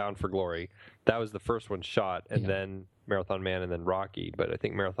 Bound for Glory. That was the first one shot, and then Marathon Man, and then Rocky. But I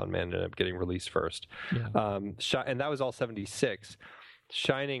think Marathon Man ended up getting released first. Yeah. And that was all 76.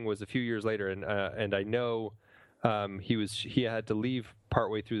 Shining was a few years later, and I know he had to leave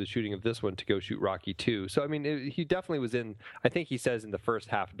partway through the shooting of this one to go shoot Rocky 2. So I mean, he definitely was in. I think he says in the first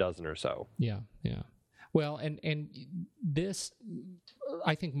half dozen or so. Yeah. Well, and this,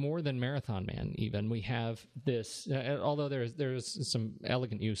 I think, more than Marathon Man, even we have this. Although there's some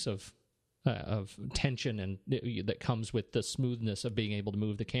elegant use of tension and that comes with the smoothness of being able to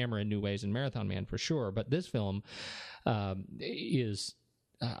move the camera in new ways in Marathon Man for sure. But this film is.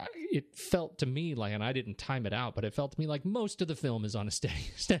 It felt to me like, and I didn't time it out, but it felt to me like most of the film is on a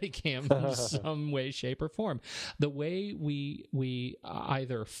steady cam in some way, shape, or form. The way we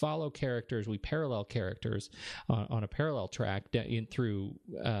either follow characters, we parallel characters on a parallel track through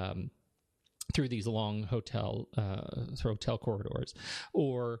these long hotel corridors,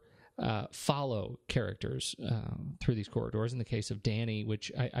 or follow characters through these corridors. In the case of Danny,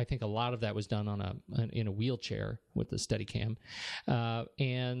 which I think a lot of that was done in a wheelchair with the Steadicam,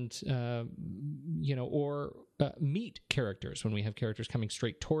 or meet characters when we have characters coming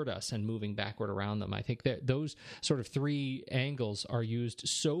straight toward us and moving backward around them. I think that those sort of three angles are used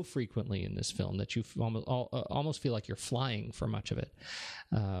so frequently in this film that you almost feel like you're flying for much of it,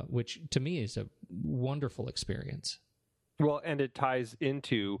 which to me is a wonderful experience. Well, and it ties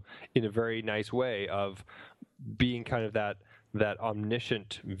into, in a very nice way, of being kind of that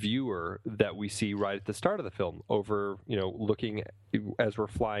omniscient viewer that we see right at the start of the film, over, looking as we're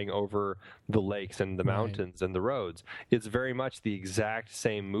flying over the lakes and the mountains and the roads. It's very much the exact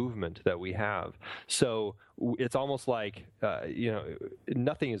same movement that we have. So it's almost like,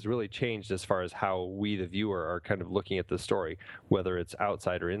 nothing has really changed as far as how we, the viewer, are kind of looking at the story, whether it's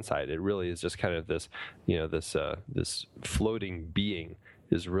outside or inside. It really is just kind of this, this floating being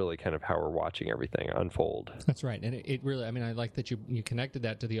is really kind of how we're watching everything unfold. That's right. And it really, I mean, I like that you connected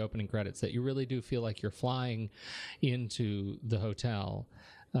that to the opening credits, that you really do feel like you're flying into the hotel.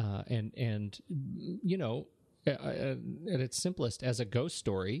 At its simplest, as a ghost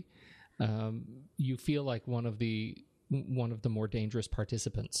story, you feel like one of the more dangerous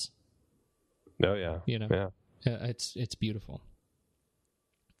participants. Oh, yeah. Yeah. It's beautiful.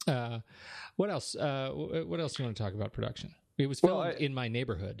 What else? What else do you want to talk about production? It was filmed in my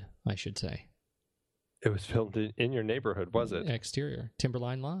neighborhood, I should say. It was filmed in your neighborhood, was it? Exterior,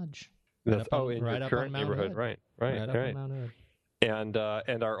 Timberline Lodge. In your current neighborhood, right? Right up on Mount Hood.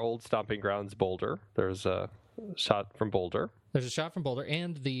 And our old stomping grounds, Boulder. There's a shot from Boulder. There's a shot from Boulder,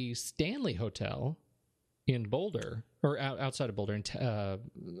 and the Stanley Hotel in Boulder, or outside of Boulder, in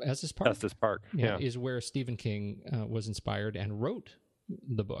Estes Park. Estes Park, yeah, is where Stephen King was inspired and wrote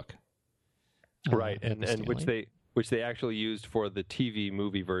the book. Right, and which they actually used for the TV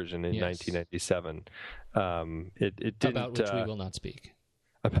movie version in 1997. It didn't, about which we will not speak.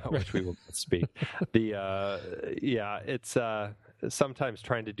 About which we will not speak. It's sometimes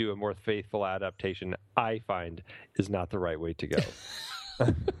trying to do a more faithful adaptation, I find, is not the right way to go.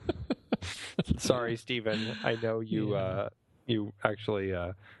 Sorry, Stephen. I know you you actually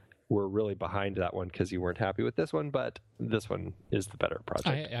were really behind that one because you weren't happy with this one, but this one is the better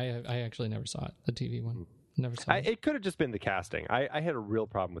project. I actually never saw it, the TV one. Never saw it. It could have just been the casting. I had a real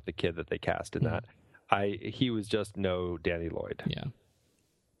problem with the kid that they cast in that. He was just no Danny Lloyd. Yeah.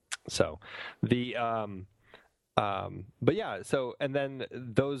 So but yeah, so, and then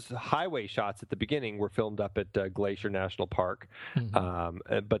those highway shots at the beginning were filmed up at Glacier National Park.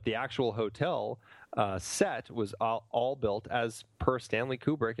 But the actual hotel set was all built as per Stanley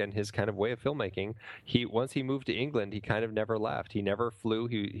Kubrick and his kind of way of filmmaking. Once he moved to England, he kind of never left. He never flew.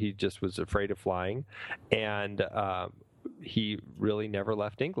 He just was afraid of flying. And he really never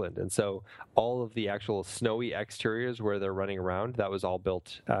left England. And so all of the actual snowy exteriors where they're running around, that was all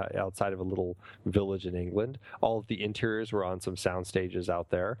built outside of a little village in England. All of the interiors were on some sound stages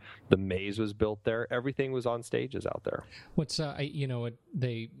out there. The maze was built there. Everything was on stages out there. What's at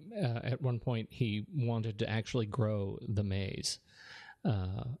one point he wanted to actually grow the maze,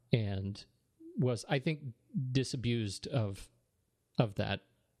 and was, I think, disabused of that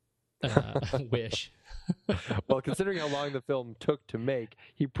wish. Well, considering how long the film took to make,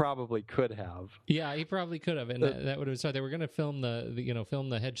 he probably could have. Yeah, he probably could have, and that would have. So they were going to film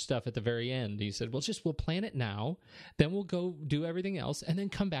the hedge stuff at the very end. He said, "Well, we'll plan it now, then we'll go do everything else, and then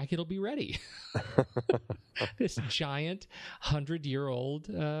come back. It'll be ready." This giant 100-year-old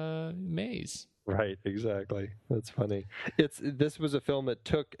maze. Right, exactly. That's funny. This was a film that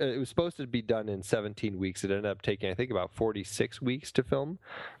took. It was supposed to be done in 17 weeks. It ended up taking, I think, about 46 weeks to film,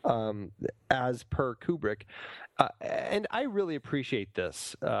 as per Kubrick. And I really appreciate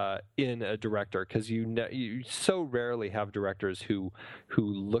this in a director, because you so rarely have directors who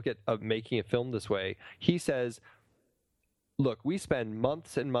look at making a film this way. He says, "Look, we spend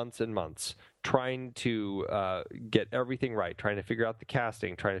months and months and months trying to get everything right, trying to figure out the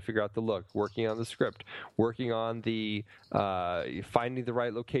casting, trying to figure out the look, working on the script, working on the finding the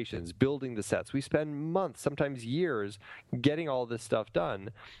right locations, building the sets. We spend months, sometimes years, getting all this stuff done.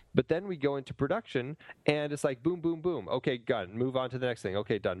 But then we go into production, and it's like boom, boom, boom. Okay, done. Move on to the next thing.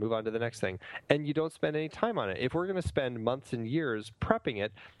 Okay, done. Move on to the next thing. And you don't spend any time on it. If we're going to spend months and years prepping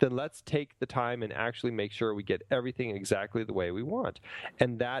it, then let's take the time and actually make sure we get everything exactly the way we want.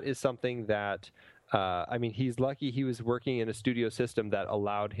 And that is something that he's lucky he was working in a studio system that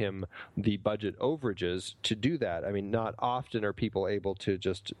allowed him the budget overages to do that. I mean, not often are people able to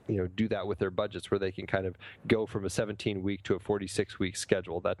just, do that with their budgets where they can kind of go from a 17-week to a 46-week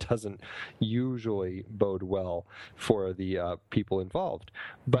schedule. That doesn't usually bode well for the people involved.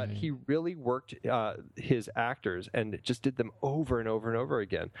 But he really worked his actors and just did them over and over and over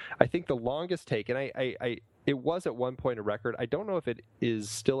again. I think the longest take, and it was at one point a record. I don't know if it is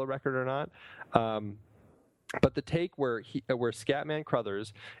still a record or not. But the take where Scatman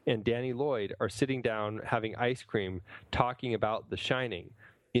Crothers and Danny Lloyd are sitting down having ice cream, talking about The Shining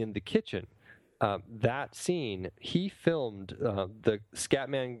in the kitchen, that scene, he filmed the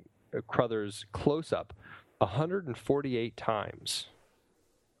Scatman Crothers close-up 148 times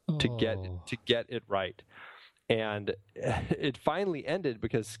to get it right. And it finally ended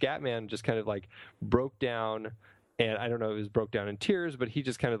because Scatman just kind of like broke down, and I don't know if it was broke down in tears, but he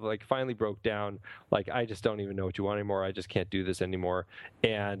just kind of like finally broke down, like, I just don't even know what you want anymore. I just can't do this anymore.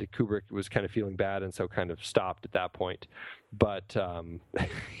 And Kubrick was kind of feeling bad, and so kind of stopped at that point. But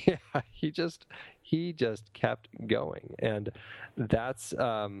he just kept going, and that's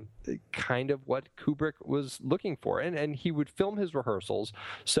kind of what Kubrick was looking for. And he would film his rehearsals.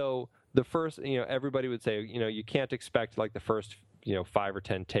 So the first, everybody would say, you can't expect like the first 5 or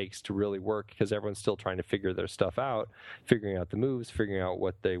 10 takes to really work because everyone's still trying to figure their stuff out, figuring out the moves, figuring out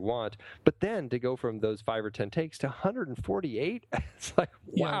what they want. But then to go from those 5 or 10 takes to 148, it's like,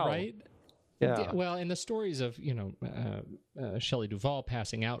 wow. Yeah, right? Yeah. Well, and the stories of, Shelley Duvall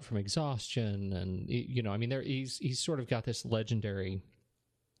passing out from exhaustion and, he's sort of got this legendary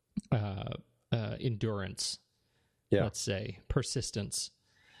endurance, let's say, persistence.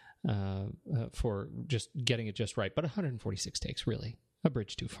 For just getting it just right, but 146 takes, really a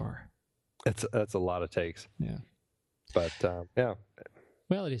bridge too far. That's a lot of takes. Yeah, but yeah.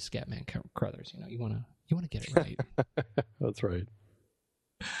 Well, it is Scatman Crothers. You want to get it right. That's right.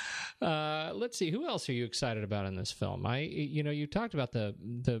 Let's see. Who else are you excited about in this film? You talked about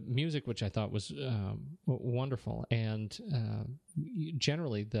the music, which I thought was wonderful, and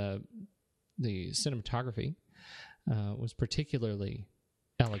generally the cinematography was particularly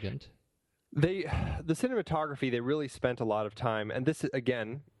elegant. The cinematography, they really spent a lot of time, and this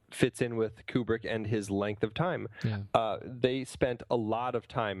again fits in with Kubrick and his length of time. Yeah. They spent a lot of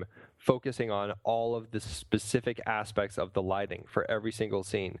time focusing on all of the specific aspects of the lighting for every single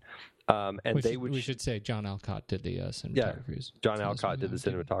scene. We should say John Alcott did the cinematography. Yeah, John Alcott did the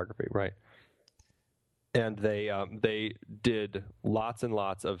cinematography, right? And they did lots and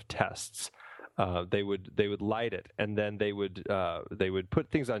lots of tests. They would light it, and then they would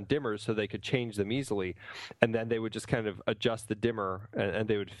put things on dimmers so they could change them easily, and then they would just kind of adjust the dimmer, and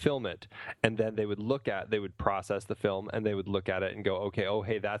they would film it, and then they would process the film, and they would look at it and go, okay,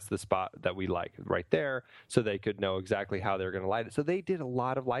 hey, that's the spot that we like right there, so they could know exactly how they're going to light it. So they did a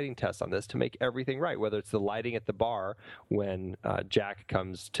lot of lighting tests on this to make everything right, whether it's the lighting at the bar when Jack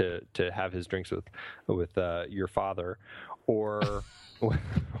comes to have his drinks with your father, or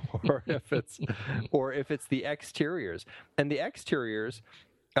if it's the exteriors. And the exteriors,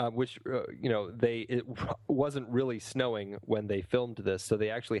 which it wasn't really snowing when they filmed this, so they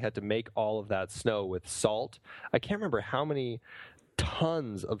actually had to make all of that snow with salt. I can't remember how many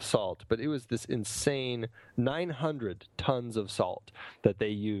tons of salt, but it was this insane 900 tons of salt that they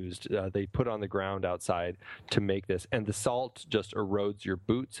used. They put on the ground outside to make this, and the salt just erodes your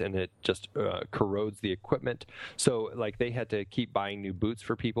boots, and it just corrodes the equipment. So like they had to keep buying new boots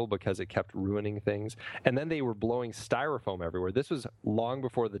for people because it kept ruining things. And then they were blowing styrofoam everywhere. This was long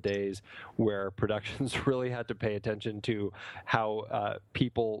before the days where productions really had to pay attention to how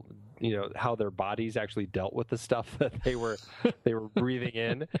people, how their bodies actually dealt with the stuff that they were breathing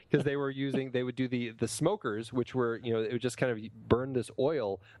in, because they would do the smokers, which were, it would just kind of burn this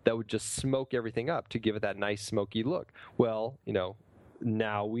oil that would just smoke everything up to give it that nice smoky look. Well,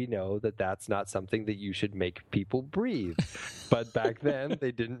 now we know that that's not something that you should make people breathe. But back then,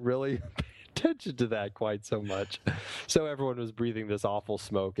 they didn't really pay attention to that quite so much. So everyone was breathing this awful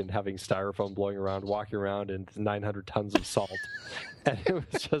smoke and having styrofoam blowing around, walking around in 900 tons of salt. And it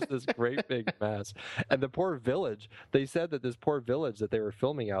was just this great big mess. And the poor village, they said that this poor village that they were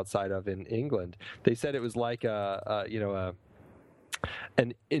filming outside of in England, they said it was like an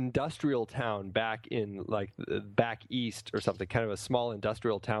industrial town back in back east or something, kind of a small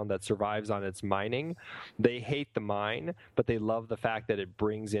industrial town that survives on its mining. They hate the mine, but they love the fact that it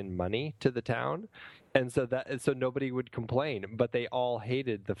brings in money to the town. And so nobody would complain, but they all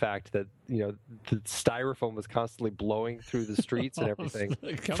hated the fact that, the styrofoam was constantly blowing through the streets and everything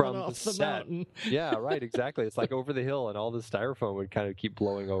from the set. Mountain. Yeah, right, exactly. It's like over the hill, and all the styrofoam would kind of keep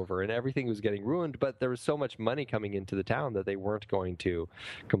blowing over, and everything was getting ruined, but there was so much money coming into the town that they weren't going to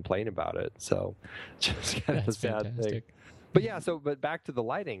complain about it. So just kind of a sad fantastic thing. But yeah, but back to the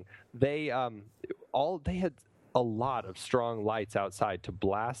lighting. They had a lot of strong lights outside to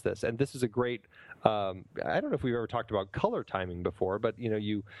blast this, and this is a great I don't know if we've ever talked about color timing before, but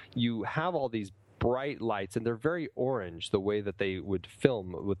you have all these bright lights, and they're very orange the way that they would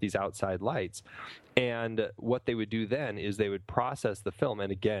film with these outside lights. And what they would do then is they would process the film.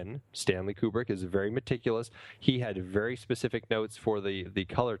 And again, Stanley Kubrick is very meticulous. He had very specific notes for the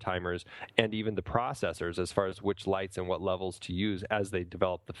color timers and even the processors as far as which lights and what levels to use as they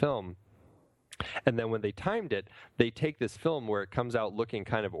developed the film. And then when they timed it, they take this film where it comes out looking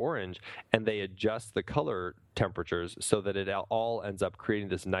kind of orange, and they adjust the color temperatures so that it all ends up creating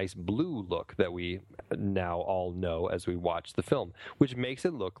this nice blue look that we now all know as we watch the film, which makes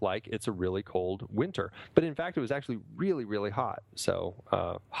it look like it's a really cold winter. But in fact, it was actually really, really hot. So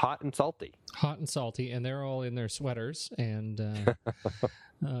hot and salty. Hot and salty, and they're all in their sweaters and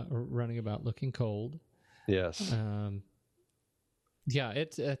running about looking cold. Yes. Yeah,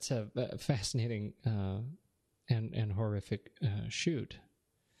 it's a fascinating and horrific shoot.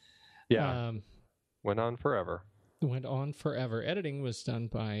 Yeah, went on forever. Editing was done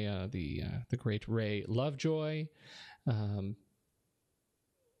by the great Ray Lovejoy.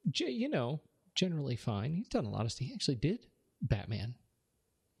 Generally fine. He's done a lot of stuff. He actually did Batman.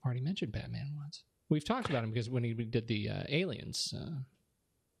 Already mentioned Batman once. We've talked about him because when he did the Aliens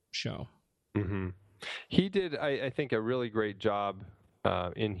show. Mm-hmm. He did, I think, a really great job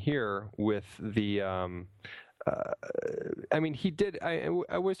in here with the. He did.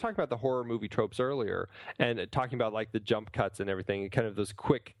 I was talking about the horror movie tropes earlier, and talking about like the jump cuts and everything, and kind of those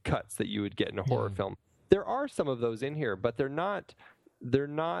quick cuts that you would get in a horror film. There are some of those in here, but they're not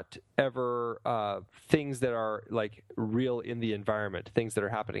ever things that are like real in the environment, things that are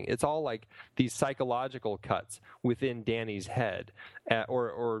happening. It's all like these psychological cuts within Danny's head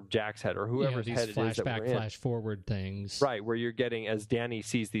or Jack's head or whoever's head it is that we're in. Flash forward things. Right, where you're getting, as Danny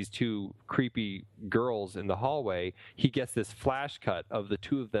sees these two creepy girls in the hallway, he gets this flash cut of the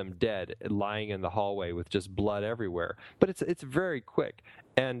two of them dead lying in the hallway with just blood everywhere. But it's very quick.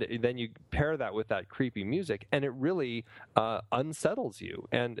 And then you pair that with that creepy music, and it really unsettles you.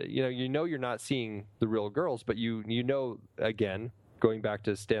 And you're not seeing the real girls, but you know, again, going back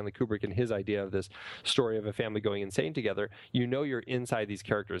to Stanley Kubrick and his idea of this story of a family going insane together, you're inside these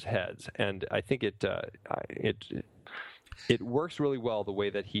characters' heads. And I think it works really well the way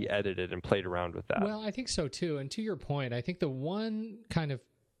that he edited and played around with that. Well, I think so too. And to your point, I think the one kind of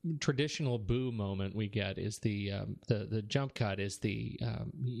traditional boo moment we get is the jump cut is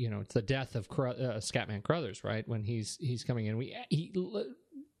it's the death of Scatman Crothers, right? When he's coming in,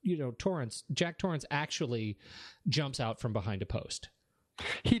 Jack Torrance actually jumps out from behind a post.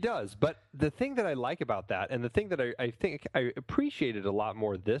 He does, but the thing that I like about that, and the thing that I think I appreciated a lot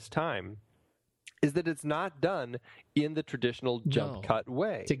more this time, is that it's not done in the traditional jump cut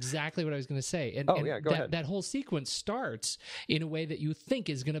way. It's exactly what I was going to say. And, go ahead. That whole sequence starts in a way that you think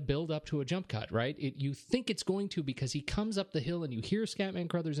is going to build up to a jump cut, right? You think it's going to, because he comes up the hill and you hear Scatman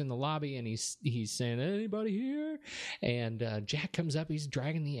Crothers in the lobby and he's saying, "Anybody here?" And Jack comes up, he's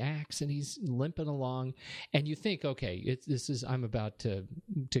dragging the axe and he's limping along, and you think, okay, I'm about to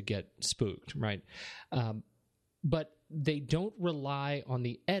get spooked, right? But they don't rely on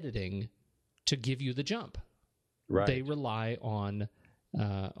the editing to give you the jump. Right. They rely on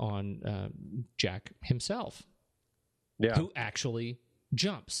Jack himself, who actually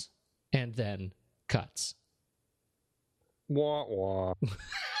jumps and then cuts. Wah wah.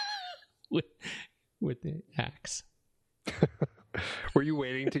 with the axe. Were you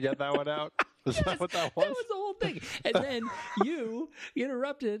waiting to get that one out? Is that what that was? That was the whole thing. And then you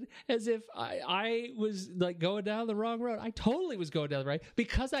interrupted as if I was like going down the wrong road. I totally was going down the right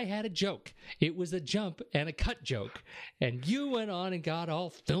because I had a joke. It was a jump and a cut joke. And you went on and got all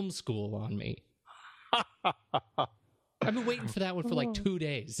film school on me. I've been waiting for that one for like 2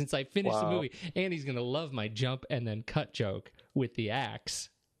 days since I finished the Wow. movie. Andy's going to love my jump and then cut joke with the axe.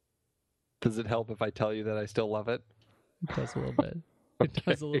 Does it help if I tell you that I still love it? It does a little bit. It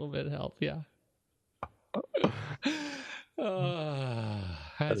does a little bit help, yeah.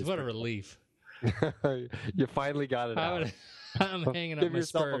 What a relief. You finally got it out. I'm hanging up Give my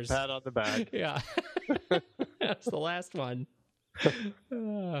yourself spurs. a pat on the back. Yeah. That's the last one.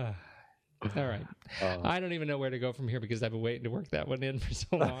 All right. I don't even know where to go from here because I've been waiting to work that one in for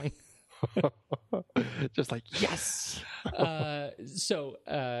so long. Just like, yes. Yeah,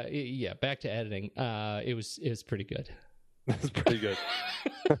 back to editing. It was pretty good. That's pretty good.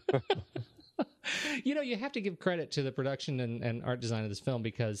 You have to give credit to the production and art design of this film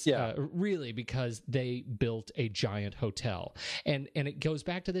because, really, because they built a giant hotel. And it goes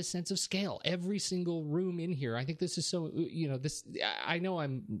back to this sense of scale. Every single room in here, I think this is so, I know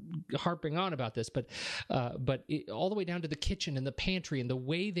I'm harping on about this, but all the way down to the kitchen and the pantry and the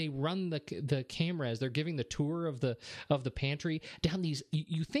way they run the camera as they're giving the tour of the pantry down these,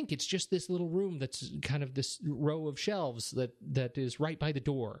 you think it's just this little room that's kind of this row of shelves that is right by the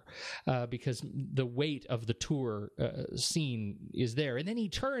door, because the weight of the tour scene is there. And then he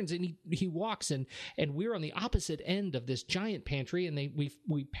turns and he walks and we're on the opposite end of this giant pantry, and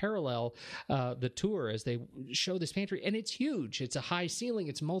we parallel the tour as they show this pantry, and it's huge. It's a high ceiling,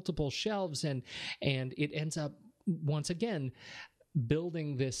 it's multiple shelves, and it ends up once again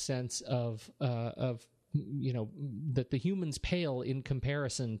building this sense of that the humans pale in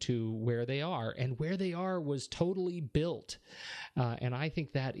comparison to where they are, and where they are was totally built. And I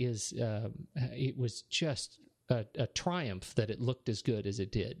think that is, it was just a triumph that it looked as good as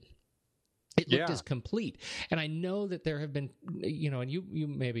it did. It looked as complete. And I know that there have been, and you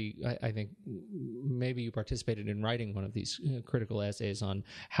maybe, I think maybe you participated in writing one of these critical essays on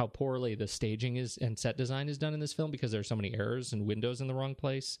how poorly the staging is and set design is done in this film because there are so many errors and windows in the wrong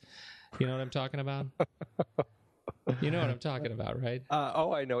place. You know what I'm talking about? You know what I'm talking about, right?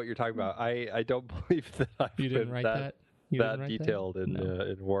 I know what you're talking about. I don't believe that I've You didn't been write that? You didn't write detailed that?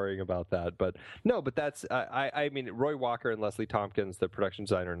 in worrying about that. But no, but that's, I mean, Roy Walker and Leslie Tompkins, the production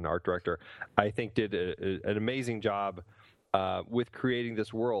designer and art director, I think did an amazing job with creating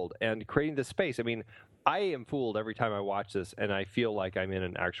this world and creating this space. I mean, I am fooled every time I watch this, and I feel like I'm in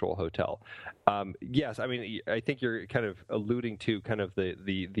an actual hotel. Yes, I mean, I think you're kind of alluding to kind of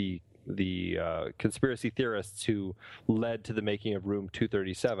the conspiracy theorists who led to the making of Room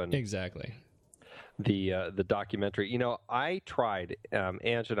 237. Exactly. The documentary. I tried,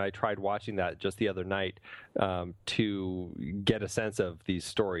 Ange and I tried watching that just the other night to get a sense of these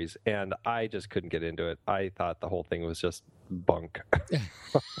stories, and I just couldn't get into it. I thought the whole thing was just bunk.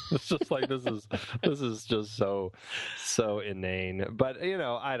 It's just like this is just so inane. But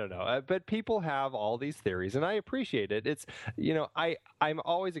I don't know. But people have all these theories, and I appreciate it. It's I'm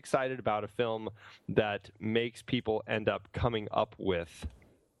always excited about a film that makes people end up coming up with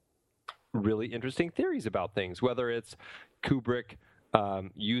really interesting theories about things, whether it's Kubrick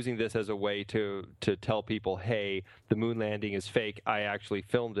using this as a way to tell people, hey, the moon landing is fake. I actually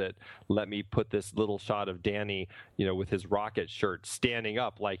filmed it. Let me put this little shot of Danny, with his rocket shirt standing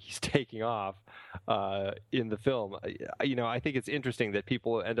up like he's taking off in the film. I think it's interesting that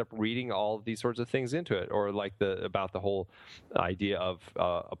people end up reading all of these sorts of things into it, or like about the whole idea of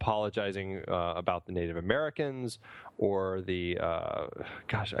apologizing about the Native Americans, or the I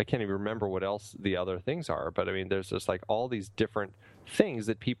can't even remember what else the other things are. But I mean, there's just like all these different things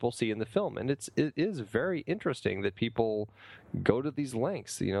that people see in the film, and it is very interesting that people go to these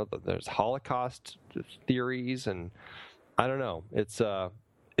lengths. There's Holocaust theories, and I don't know. It's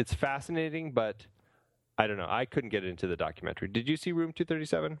fascinating, but I don't know. I couldn't get into the documentary. Did you see Room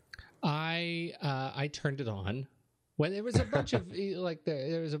 237? I turned it on. When there was a bunch of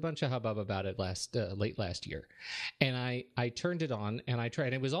there was a bunch of hubbub about it late last year, and I turned it on and I tried.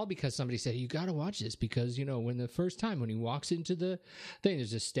 And it was all because somebody said, you got to watch this because when the first time when he walks into the thing,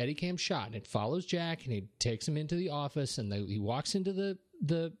 there's a Steadicam shot and it follows Jack and he takes him into the office, and he walks into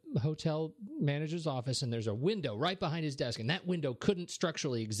the hotel manager's office, and there's a window right behind his desk, and that window couldn't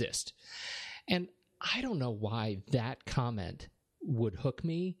structurally exist. And I don't know why that comment would hook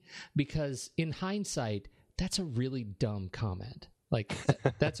me, because in hindsight, that's a really dumb comment. Like,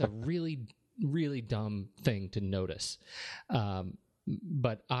 that's a really, really dumb thing to notice.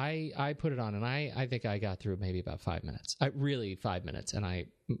 But I put it on, and I think I got through maybe about 5 minutes. 5 minutes, and I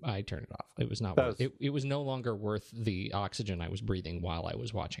turned it off. It was not worth it. It was no longer worth the oxygen I was breathing while I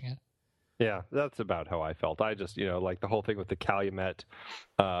was watching it. Yeah, that's about how I felt. I just, like the whole thing with the Calumet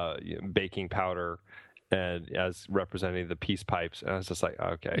baking powder and as representing the peace pipes. And I was just like,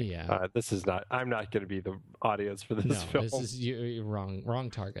 okay, this is not. I'm not going to be the audience for this film. This is you're wrong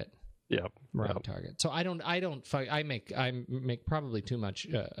target. Yep. Wrong target. So I make probably too much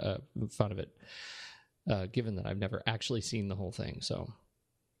fun of it, given that I've never actually seen the whole thing. So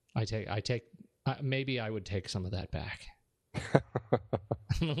maybe I would take some of that back.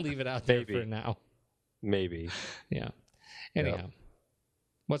 I'm gonna leave it out there for now. Maybe. Yeah. Anyhow,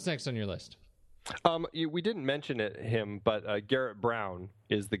 what's next on your list? We didn't mention him, but Garrett Brown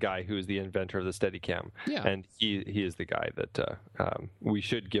is the guy who is the inventor of the Steadicam. Yeah. And he is the guy that we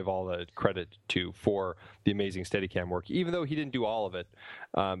should give all the credit to for the amazing Steadicam work, even though he didn't do all of it,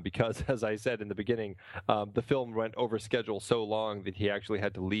 because, as I said in the beginning, the film went over schedule so long that he actually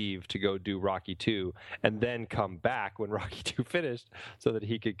had to leave to go do Rocky II and then come back when Rocky II finished so that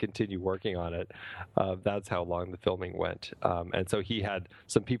he could continue working on it. That's how long the filming went. And so he had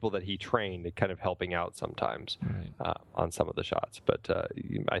some people that he trained kind of helping out sometimes on some of the shots. But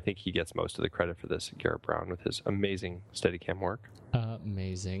I think he gets most of the credit for this, Garrett Brown, with his amazing Steadicam work.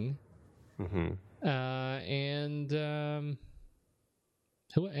 Amazing. Mm-hmm. And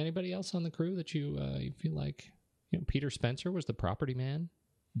anybody else on the crew that you feel like? Peter Spencer was the property man.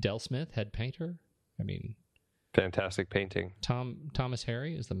 Del Smith, head painter. I mean, fantastic painting. Thomas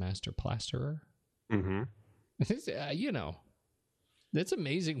Harry is the master plasterer. Mm-hmm. That's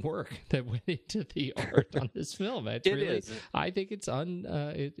amazing work that went into the art on this film. It is. I think it's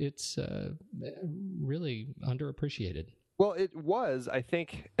really underappreciated. Well, it was, I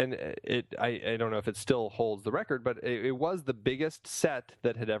think, and I don't know if it still holds the record, but it was the biggest set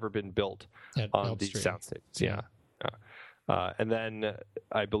that had ever been built on the soundstage. Yeah. And then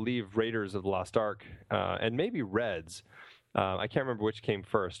I believe Raiders of the Lost Ark and maybe Reds. I can't remember which came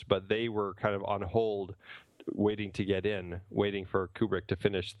first, but they were kind of on hold, waiting for Kubrick to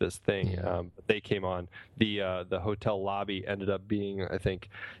finish this thing. They came on. The hotel lobby ended up being, I think,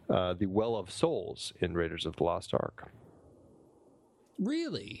 the Well of Souls in Raiders of the Lost Ark.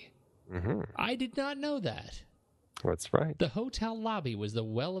 Really? Mm-hmm. I did not know that. That's right. The hotel lobby was the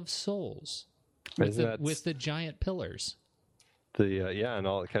Well of Souls with the giant pillars. And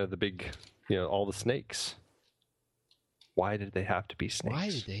all kind of the big, all the snakes. Why did they have to be snakes?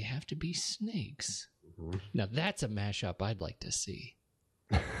 Mm-hmm. Now that's a mashup I'd like to see.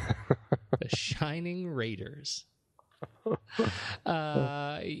 The Shining Raiders.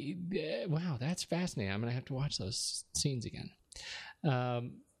 Wow, that's fascinating. I'm going to have to watch those scenes again.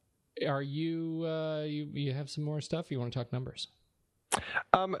 Are you you have some more stuff? You want to talk numbers?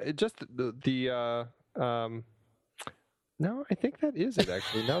 Just no, I think that is it,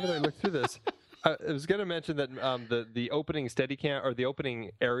 actually. Now that I look through this, I was going to mention that the opening Steadicam or the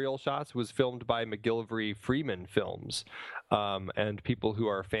opening aerial shots was filmed by McGillivray Freeman Films, and people who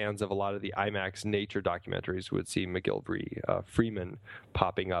are fans of a lot of the IMAX nature documentaries would see McGillivray Freeman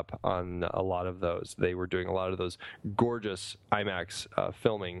popping up on a lot of those. They were doing a lot of those gorgeous IMAX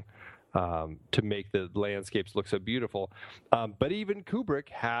filming to make the landscapes look so beautiful. But even Kubrick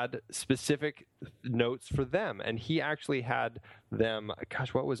had specific notes for them, and he actually had them,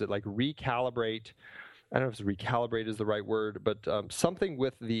 what was it, like recalibrate? I don't know if recalibrate is the right word, but something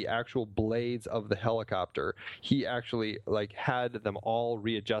with the actual blades of the helicopter. He actually had them all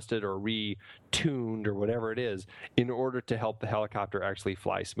readjusted or retuned or whatever it is in order to help the helicopter actually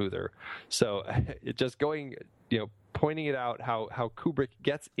fly smoother. So it just going, pointing it out how Kubrick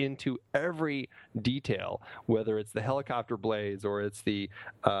gets into every detail, whether it's the helicopter blades or it's the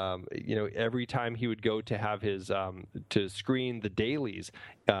every time he would go to have his to screen the dailies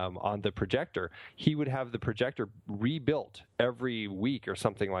on the projector, he would have the projector rebuilt every week or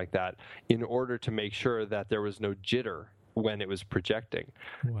something like that in order to make sure that there was no jitter when it was projecting.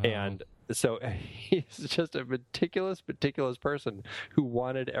 Wow. And so he's just a meticulous person who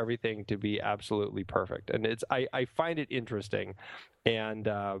wanted everything to be absolutely perfect. And I find it interesting. And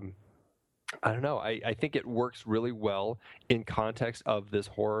I don't know. I think it works really well in context of this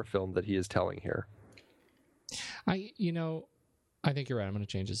horror film that he is telling here. I think you're right. I'm going to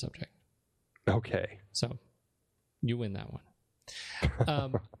change the subject. Okay. So you win that one.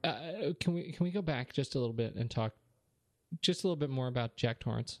 Can we go back just a little bit and talk just a little bit more about Jack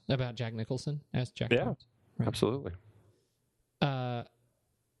Nicholson as Jack Torrance? Right. Absolutely. I'm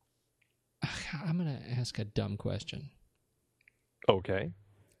going to ask a dumb question. Okay.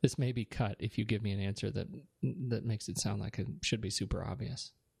 This may be cut if you give me an answer that makes it sound like it should be super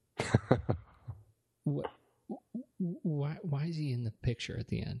obvious. Why is he in the picture at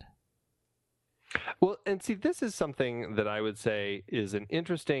the end? Well, and see, this is something that I would say is an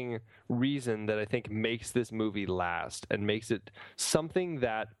interesting reason that I think makes this movie last and makes it something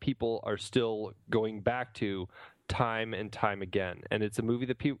that people are still going back to time and time again. And it's a movie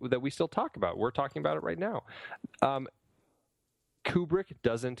that we still talk about. We're talking about it right now. Kubrick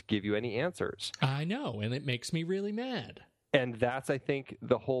doesn't give you any answers. I know, and it makes me really mad. And that's, I think,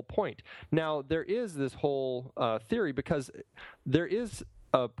 the whole point. Now, there is this whole theory, because there is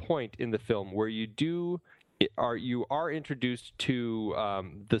a point in the film where you are introduced to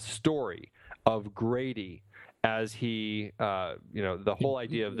the story of Grady as he, the whole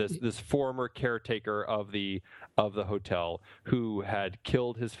idea of this former caretaker of the hotel who had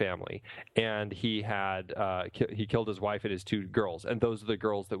killed his family, and he killed his wife and his two girls, and those are the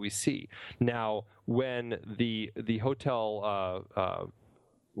girls that we see now when the hotel.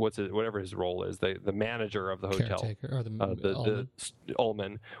 Whatever his role is, the manager of the hotel, caretaker, or the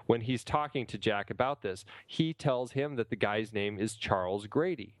Ullman, when he's talking to Jack about this, he tells him that the guy's name is Charles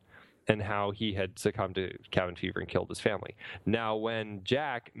Grady, and how he had succumbed to cabin fever and killed his family. Now, when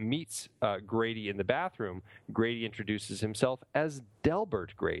Jack meets Grady in the bathroom, Grady introduces himself as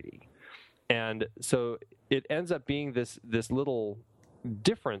Delbert Grady, and so it ends up being this little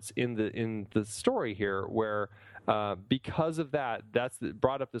difference in the story here, where because of that's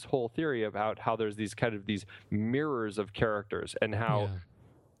brought up this whole theory about how there's these mirrors of characters, and how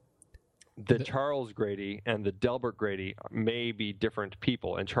the Charles Grady and the Delbert Grady may be different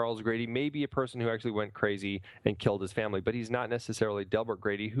people, and Charles Grady may be a person who actually went crazy and killed his family, but he's not necessarily Delbert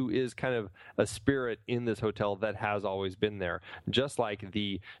Grady, who is kind of a spirit in this hotel that has always been there, just like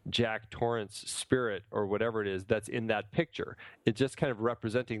the Jack Torrance spirit or whatever it is that's in that picture. It's just kind of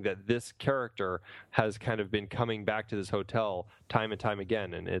representing that this character has kind of been coming back to this hotel time and time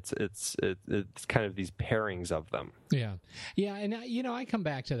again, and it's kind of these pairings of them. Yeah, and I come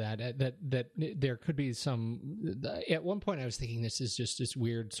back to that there could be some. At one point, I was thinking this is just this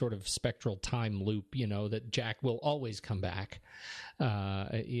weird sort of spectral time loop. That Jack will always come back.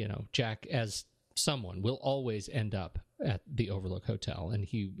 Jack as someone will always end up at the Overlook Hotel, and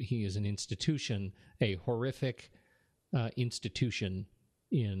he is an institution, a horrific institution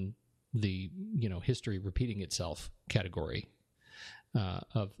in the history repeating itself category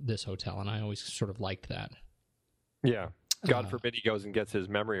of this hotel, and I always sort of liked that. Yeah. God forbid he goes and gets his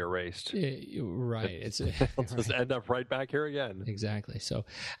memory erased. Right. He'll just end up right back here again. Exactly. So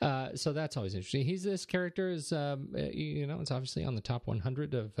that's always interesting. This character is, it's obviously on the top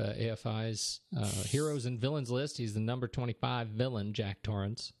 100 of AFI's heroes and villains list. He's the number 25 villain, Jack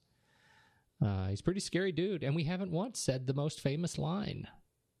Torrance. He's a pretty scary dude, and we haven't once said the most famous line.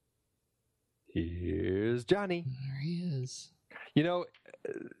 Here's Johnny. There he is.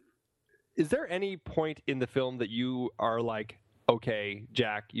 Is there any point in the film that you are like, okay,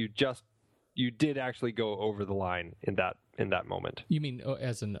 Jack, you did actually go over the line in that moment? You mean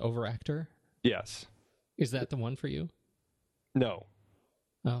as an overactor? Yes. Is that the one for you? No.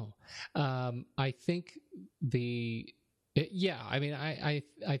 Oh, I think I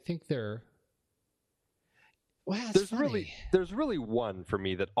think they're. Wow, there's really one for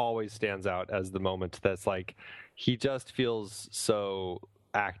me that always stands out as the moment that's like, he just feels so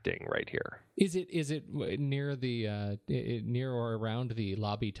acting right here. Is it near the near or around the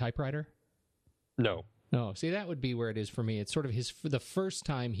lobby typewriter? No. No, see, that would be where it is for me. It's sort of the first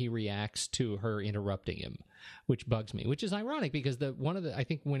time he reacts to her interrupting him, which bugs me. Which is ironic because I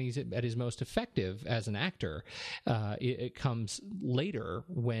think when he's at his most effective as an actor, it comes later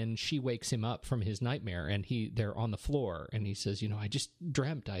when she wakes him up from his nightmare and they're on the floor and he says, I just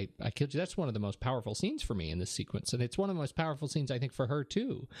dreamt I killed you. That's one of the most powerful scenes for me in this sequence, and it's one of the most powerful scenes I think for her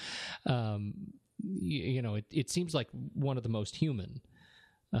too. It seems like one of the most human.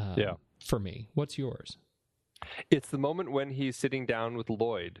 For me. What's yours? It's the moment when he's sitting down with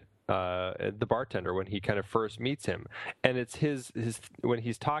Lloyd, the bartender, when he kind of first meets him, and it's his when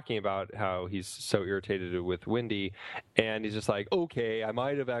he's talking about how he's so irritated with Wendy, and he's just like, okay, I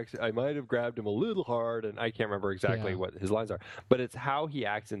might have grabbed him a little hard, and I can't remember exactly what his lines are, but it's how he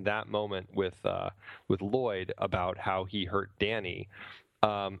acts in that moment with Lloyd about how he hurt Danny.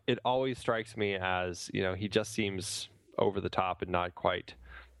 It always strikes me as he just seems over the top and not quite.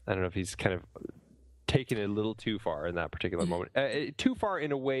 I don't know if he's kind of taken it a little too far in that particular moment. Too far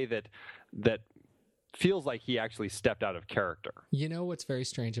in a way that feels like he actually stepped out of character. You know what's very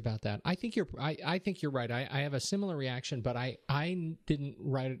strange about that? I think you're right. I have a similar reaction, but I didn't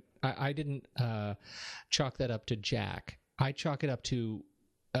chalk that up to Jack. I chalk it up to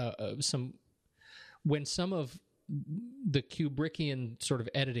some of the Kubrickian sort of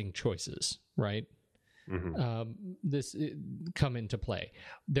editing choices, right? Mm-hmm. This come into play.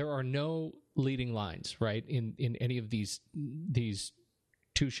 There are no leading lines, right? In any of these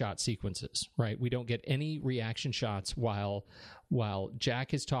two-shot sequences, right? We don't get any reaction shots while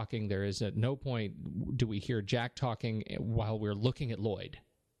Jack is talking. There is at no point do we hear Jack talking while we're looking at Lloyd,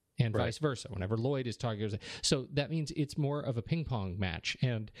 and vice versa. Whenever Lloyd is talking, so that means it's more of a ping pong match,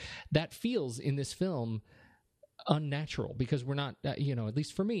 and that feels in this film unnatural because we're not, at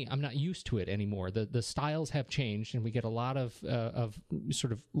least for me, I'm not used to it anymore. The styles have changed, and we get a lot of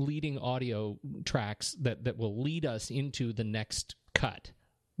sort of leading audio tracks that will lead us into the next cut.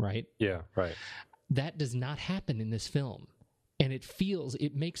 Right? Yeah, right. That does not happen in this film. And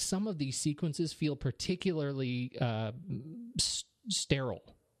it makes some of these sequences feel particularly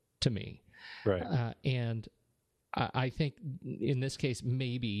sterile to me. Right. And I think in this case,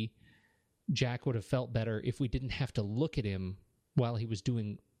 maybe Jack would have felt better if we didn't have to look at him while he was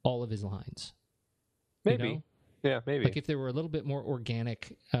doing all of his lines. Maybe. You know? Yeah, maybe. Like if there were a little bit more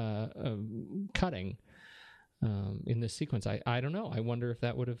organic cutting in this sequence, I don't know. I wonder if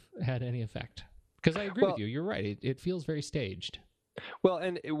that would have had any effect. Because I agree with you. You're right. It feels very staged. Well,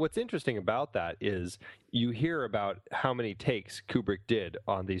 and what's interesting about that is you hear about how many takes Kubrick did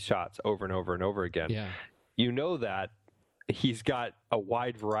on these shots over and over and over again. Yeah. You know that he's got a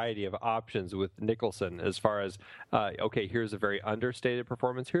wide variety of options with Nicholson as far as, okay, here's a very understated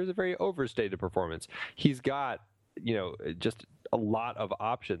performance. Here's a very overstated performance. He's got, just a lot of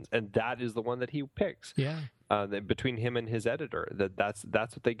options, and that is the one that he picks. Yeah. Between him and his editor, that's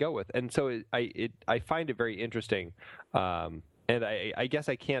what they go with, and so I find it very interesting, and I guess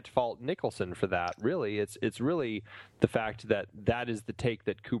I can't fault Nicholson for that. Really, it's really the fact that is the take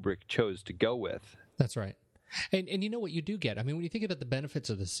that Kubrick chose to go with. That's right. And you know what you do get? I mean, when you think about the benefits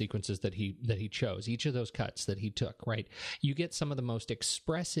of the sequences that he chose, each of those cuts that he took, right? You get some of the most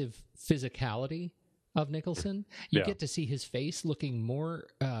expressive physicality of Nicholson. You get to see his face looking more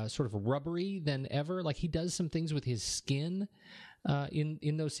sort of rubbery than ever. Like he does some things with his skin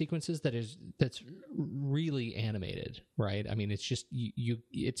in those sequences that's really animated, right? I mean, it's just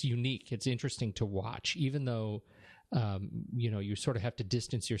it's unique. It's interesting to watch, even though you sort of have to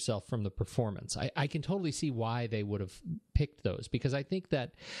distance yourself from the performance. I can totally see why they would have picked those, because I think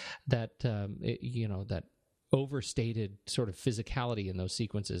that overstated sort of physicality in those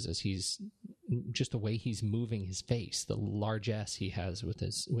sequences, as he's just the way he's moving his face, the largesse he has with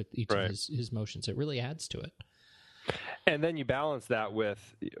each of his motions, it really adds to it. And then you balance that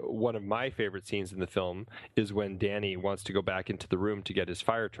with one of my favorite scenes in the film is when Danny wants to go back into the room to get his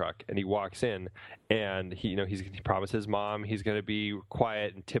fire truck, and he walks in, and he promises Mom he's going to be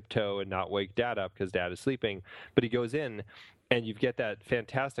quiet and tiptoe and not wake Dad up because Dad is sleeping. But he goes in, and you get that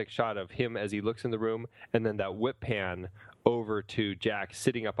fantastic shot of him as he looks in the room, and then that whip pan over to Jack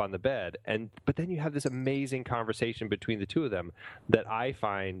sitting up on the bed, but then you have this amazing conversation between the two of them that I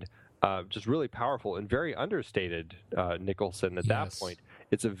find just really powerful and very understated Nicholson at that point.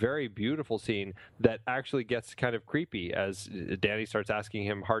 It's a very beautiful scene that actually gets kind of creepy as Danny starts asking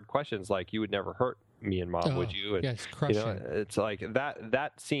him hard questions like, "You would never hurt me and Mom, would you?" And, yes, crushing. It's like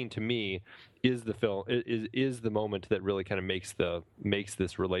that scene to me is the film is the moment that really kind of makes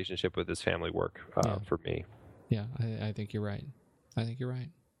this relationship with his family work for me. Yeah, I think you're right. All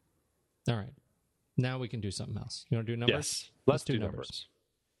right. Now we can do something else. You want to do numbers? Yes. Let's do numbers.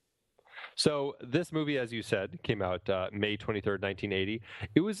 So this movie, as you said, came out May 23rd, 1980.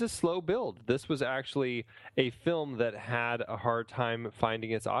 It was a slow build. This was actually a film that had a hard time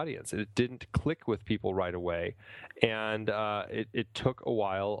finding its audience. It didn't click with people right away. And it took a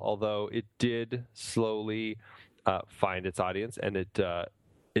while, although it did slowly find its audience. And it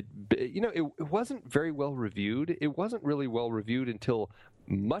wasn't very well reviewed. It wasn't really well reviewed until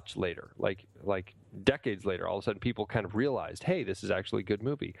much later, like decades later. All of a sudden, people kind of realized, hey, this is actually a good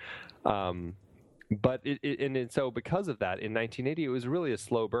movie. But so because of that, in 1980, it was really a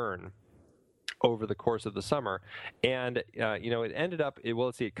slow burn over the course of the summer, and it ended up. It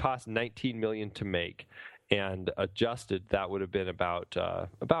cost $19 million to make. And adjusted, that would have been about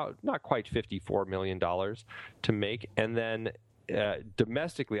not quite $54 million to make, and then.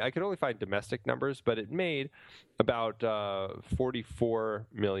 Domestically, I could only find domestic numbers, but it made about $44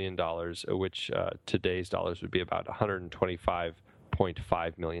 million, which today's dollars would be about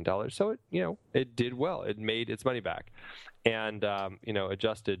 $125.5 million. So it did well. It made its money back, and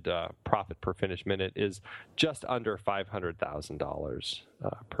adjusted profit per finished minute is just under $500,000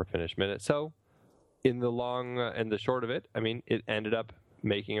 per finished minute. So, in the long and the short of it, I mean, it ended up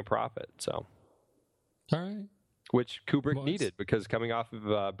making a profit. So, all right. which Kubrick needed, because coming off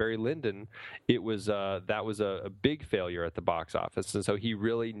of Barry Lyndon, it was that was a big failure at the box office, and so he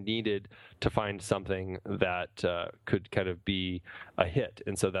really needed to find something that could kind of be a hit,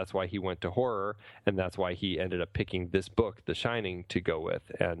 and so that's why he went to horror, and that's why he ended up picking this book, The Shining, to go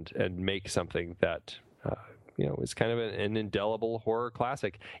with, and make something that is kind of an indelible horror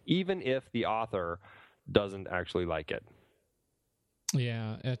classic, even if the author doesn't actually like it.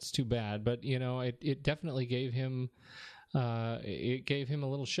 Yeah, that's too bad. But it definitely gave him a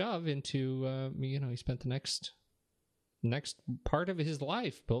little shove into he spent the next part of his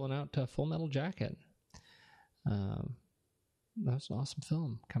life pulling out Full Metal Jacket. That was an awesome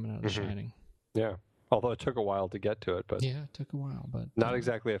film coming out of The Shining. Yeah, although it took a while to get to it, but yeah, it took a while, but not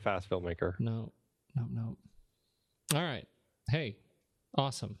exactly a fast filmmaker. No. All right, hey,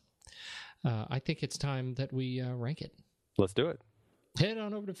 awesome. I think it's time that we rank it. Let's do it. Head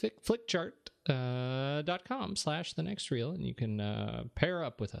on over to flickchart.com/thenextreel, and you can pair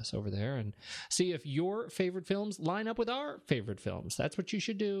up with us over there and see if your favorite films line up with our favorite films. That's what you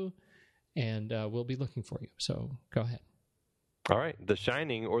should do, and we'll be looking for you. So go ahead. All right, The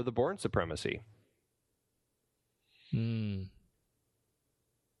Shining or The Bourne Supremacy?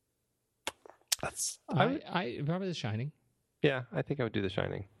 I probably The Shining. Yeah, I think I would do The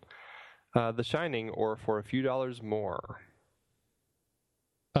Shining. The Shining or For a Few Dollars More?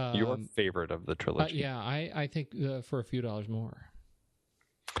 Your favorite of the trilogy? I think For a Few Dollars More.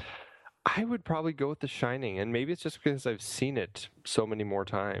 I would probably go with The Shining, and maybe it's just because I've seen it so many more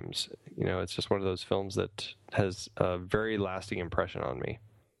times. It's just one of those films that has a very lasting impression on me.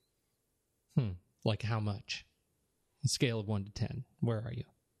 Like how much? A scale of 1 to 10. Where are you?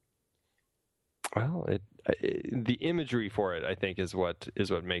 Well, the imagery for it, I think, is what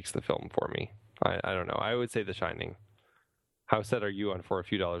makes the film for me. I don't know. I would say The Shining. How set are you on For a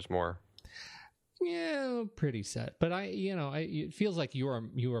Few Dollars More? Yeah, pretty set. But it feels like you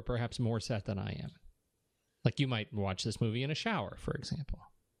are perhaps more set than I am. Like you might watch this movie in a shower, for example.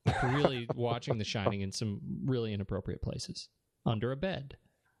 Really watching The Shining in some really inappropriate places, under a bed,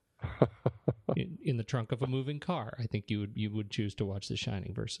 in the trunk of a moving car. I think you would choose to watch The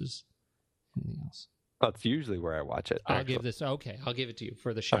Shining versus anything else. That's usually where I watch it. I'll give it to you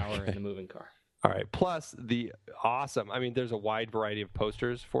for the shower and the moving car. All right. Plus the awesome. There's a wide variety of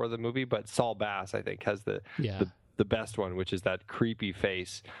posters for the movie, but Saul Bass, I think, has the best one, which is that creepy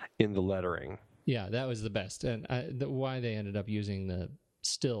face in the lettering. Yeah, that was the best, and why they ended up using the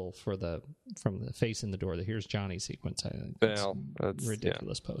still from the face in the door, the "Here's Johnny" sequence. I think that's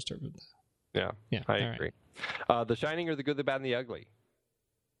ridiculous poster. But yeah, I agree. Right. The Shining or The Good, the Bad, and the Ugly?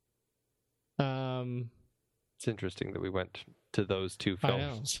 It's interesting that we went to those two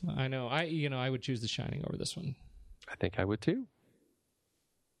films. I know. I would choose The Shining over this one. I think I would too.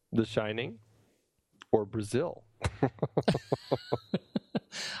 The Shining or Brazil?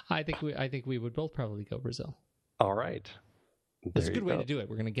 I think we would both probably go Brazil. All right. It's a good way to do it.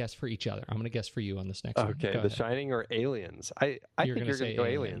 We're going to guess for each other. I'm going to guess for you on this next one. Okay, The Shining or Aliens? I think you're going to go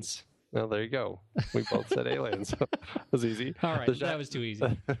Aliens. Well, there you go. We both said Aliens. That was easy. All right, that was too easy.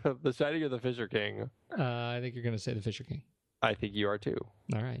 The Shining or The Fisher King? I think you're going to say The Fisher King. I think you are too.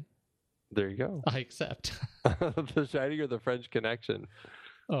 All right. There you go. I accept. The Shining or The French Connection?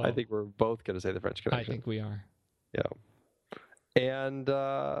 Oh. I think we're both going to say The French Connection. I think we are. Yeah. And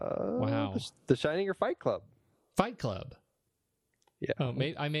wow. The Shining or Fight Club? Fight Club. Yeah. Oh,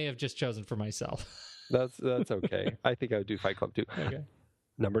 I may have just chosen for myself. That's okay. I think I would do Fight Club too. Okay.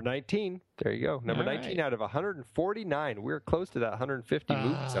 Number 19. There you go. Number 19 out of 149. We're close to that 150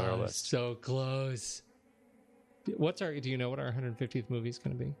 movies on our list. So close. Do you know what our 150th movie is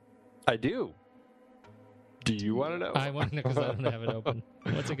going to be? I do. Do you want to know? I want to know because I don't have it open. What's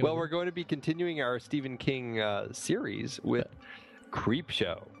it going to be? Well, we're going to be continuing our Stephen King series with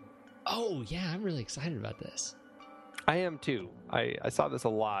Creepshow. Oh, yeah. I'm really excited about this. I am too. I saw this a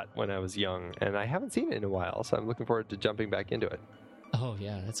lot when I was young, and I haven't seen it in a while, so I'm looking forward to jumping back into it. Oh,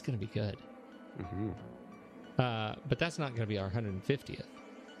 yeah. That's going to be good. Mm-hmm. But that's not going to be our 150th.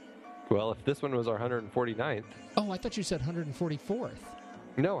 Well, if this one was our 149th. Oh, I thought you said 144th.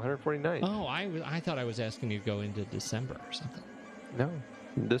 No, 149th. Oh, I thought I was asking you to go into December or something. No.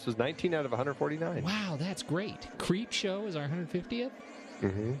 This was 19 out of 149. Wow, that's great. Creepshow is our 150th?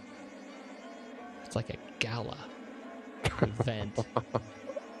 Mm-hmm. It's like a gala event.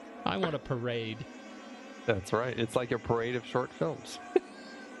 I want a parade. That's right. It's like a parade of short films.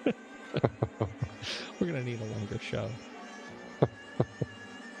 We're going to need a longer show.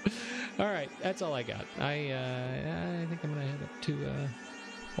 All right, that's all I got. I think I'm going to head up to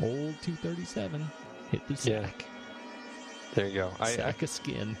old 237. Hit the sack. Yeah. There you go. Sack of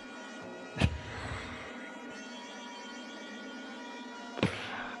skin.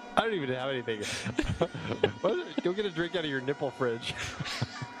 I don't even have anything. Go get a drink out of your nipple fridge.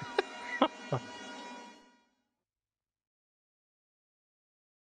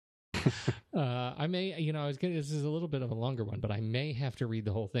 I may, this is a little bit of a longer one, but I may have to read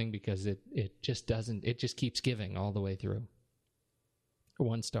the whole thing because it just keeps giving all the way through.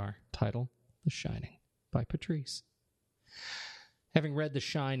 1 star. Title, The Shining, by Patrice. Having read The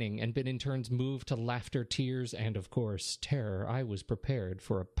Shining and been in turns moved to laughter, tears, and, of course, terror, I was prepared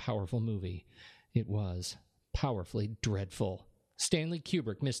for a powerful movie. It was powerfully dreadful. Stanley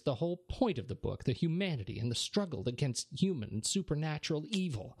Kubrick missed the whole point of the book, the humanity and the struggle against human and supernatural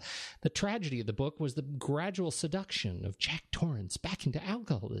evil. The tragedy of the book was the gradual seduction of Jack Torrance back into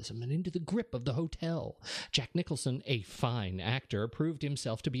alcoholism and into the grip of the hotel. Jack Nicholson, a fine actor, proved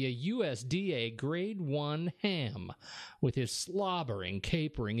himself to be a USDA Grade 1 ham, with his slobbering,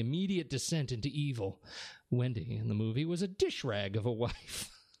 capering, immediate descent into evil. Wendy in the movie was a dish rag of a wife.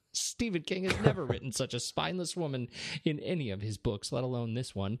 Stephen King has never written such a spineless woman in any of his books, let alone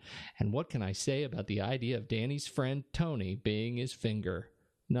this one. And what can I say about the idea of Danny's friend Tony being his finger?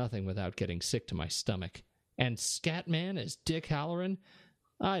 Nothing without getting sick to my stomach. And Scatman as Dick Halloran?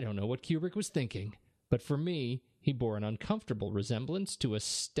 I don't know what Kubrick was thinking, but for me, he bore an uncomfortable resemblance to a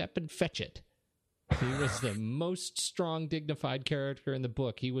Step-and-Fetch-It. He was the most strong, dignified character in the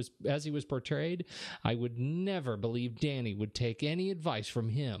book. As he was portrayed, I would never believe Danny would take any advice from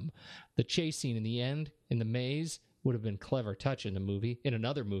him. The chase scene in the end, in the maze, would have been a clever touch in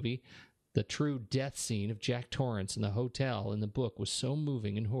another movie. The true death scene of Jack Torrance in the hotel in the book was so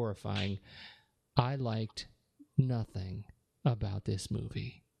moving and horrifying. I liked nothing about this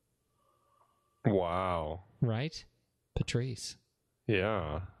movie. Wow. Right? Patrice.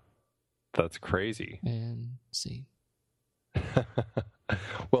 Yeah. That's crazy. And see.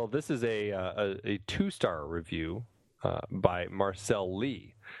 Well, this is a 2-star review by Marcel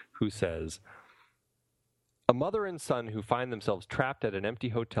Lee, who says, a mother and son who find themselves trapped at an empty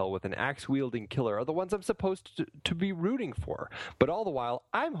hotel with an axe-wielding killer are the ones I'm supposed to be rooting for. But all the while,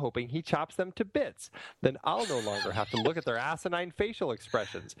 I'm hoping he chops them to bits. Then I'll no longer have to look at their asinine facial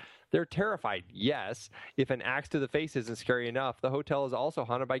expressions. They're terrified, yes. If an axe to the face isn't scary enough, the hotel is also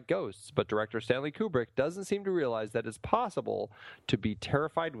haunted by ghosts. But director Stanley Kubrick doesn't seem to realize that it's possible to be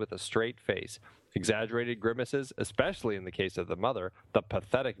terrified with a straight face. Exaggerated grimaces, especially in the case of the mother, the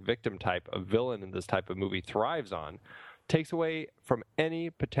pathetic victim type a villain in this type of movie thrives on, takes away from any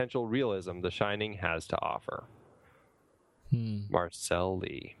potential realism The Shining has to offer. Marcel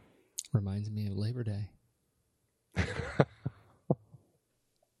Lee. Reminds me of Labor Day.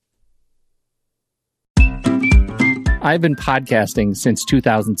 I've been podcasting since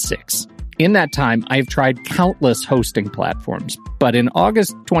 2006. In that time, I've tried countless hosting platforms, but in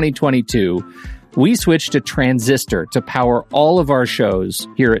August 2022, we switched to Transistor to power all of our shows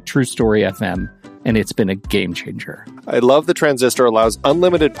here at True Story FM, and it's been a game changer. I love that Transistor allows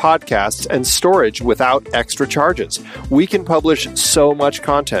unlimited podcasts and storage without extra charges. We can publish so much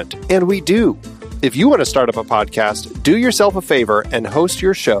content, and we do. If you want to start up a podcast, do yourself a favor and host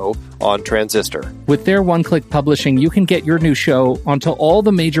your show on Transistor. With their one-click publishing, you can get your new show onto all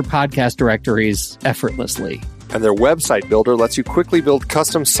the major podcast directories effortlessly. And their website builder lets you quickly build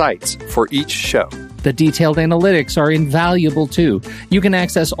custom sites for each show. The detailed analytics are invaluable, too. You can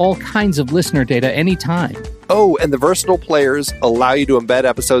access all kinds of listener data anytime. Oh, and the versatile players allow you to embed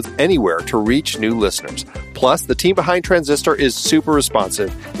episodes anywhere to reach new listeners. Plus, the team behind Transistor is super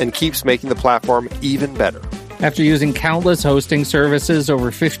responsive and keeps making the platform even better. After using countless hosting services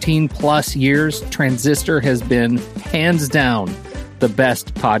over 15-plus years, Transistor has been, hands down, the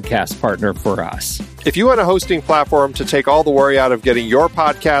best podcast partner for us. If you want a hosting platform to take all the worry out of getting your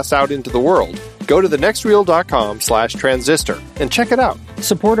podcast out into the world, go to thenextreel.com/transistor and check it out.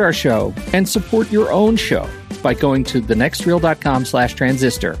 Support our show and support your own show by going to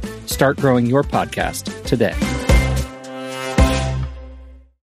thenextreel.com/transistor. Start growing your podcast today.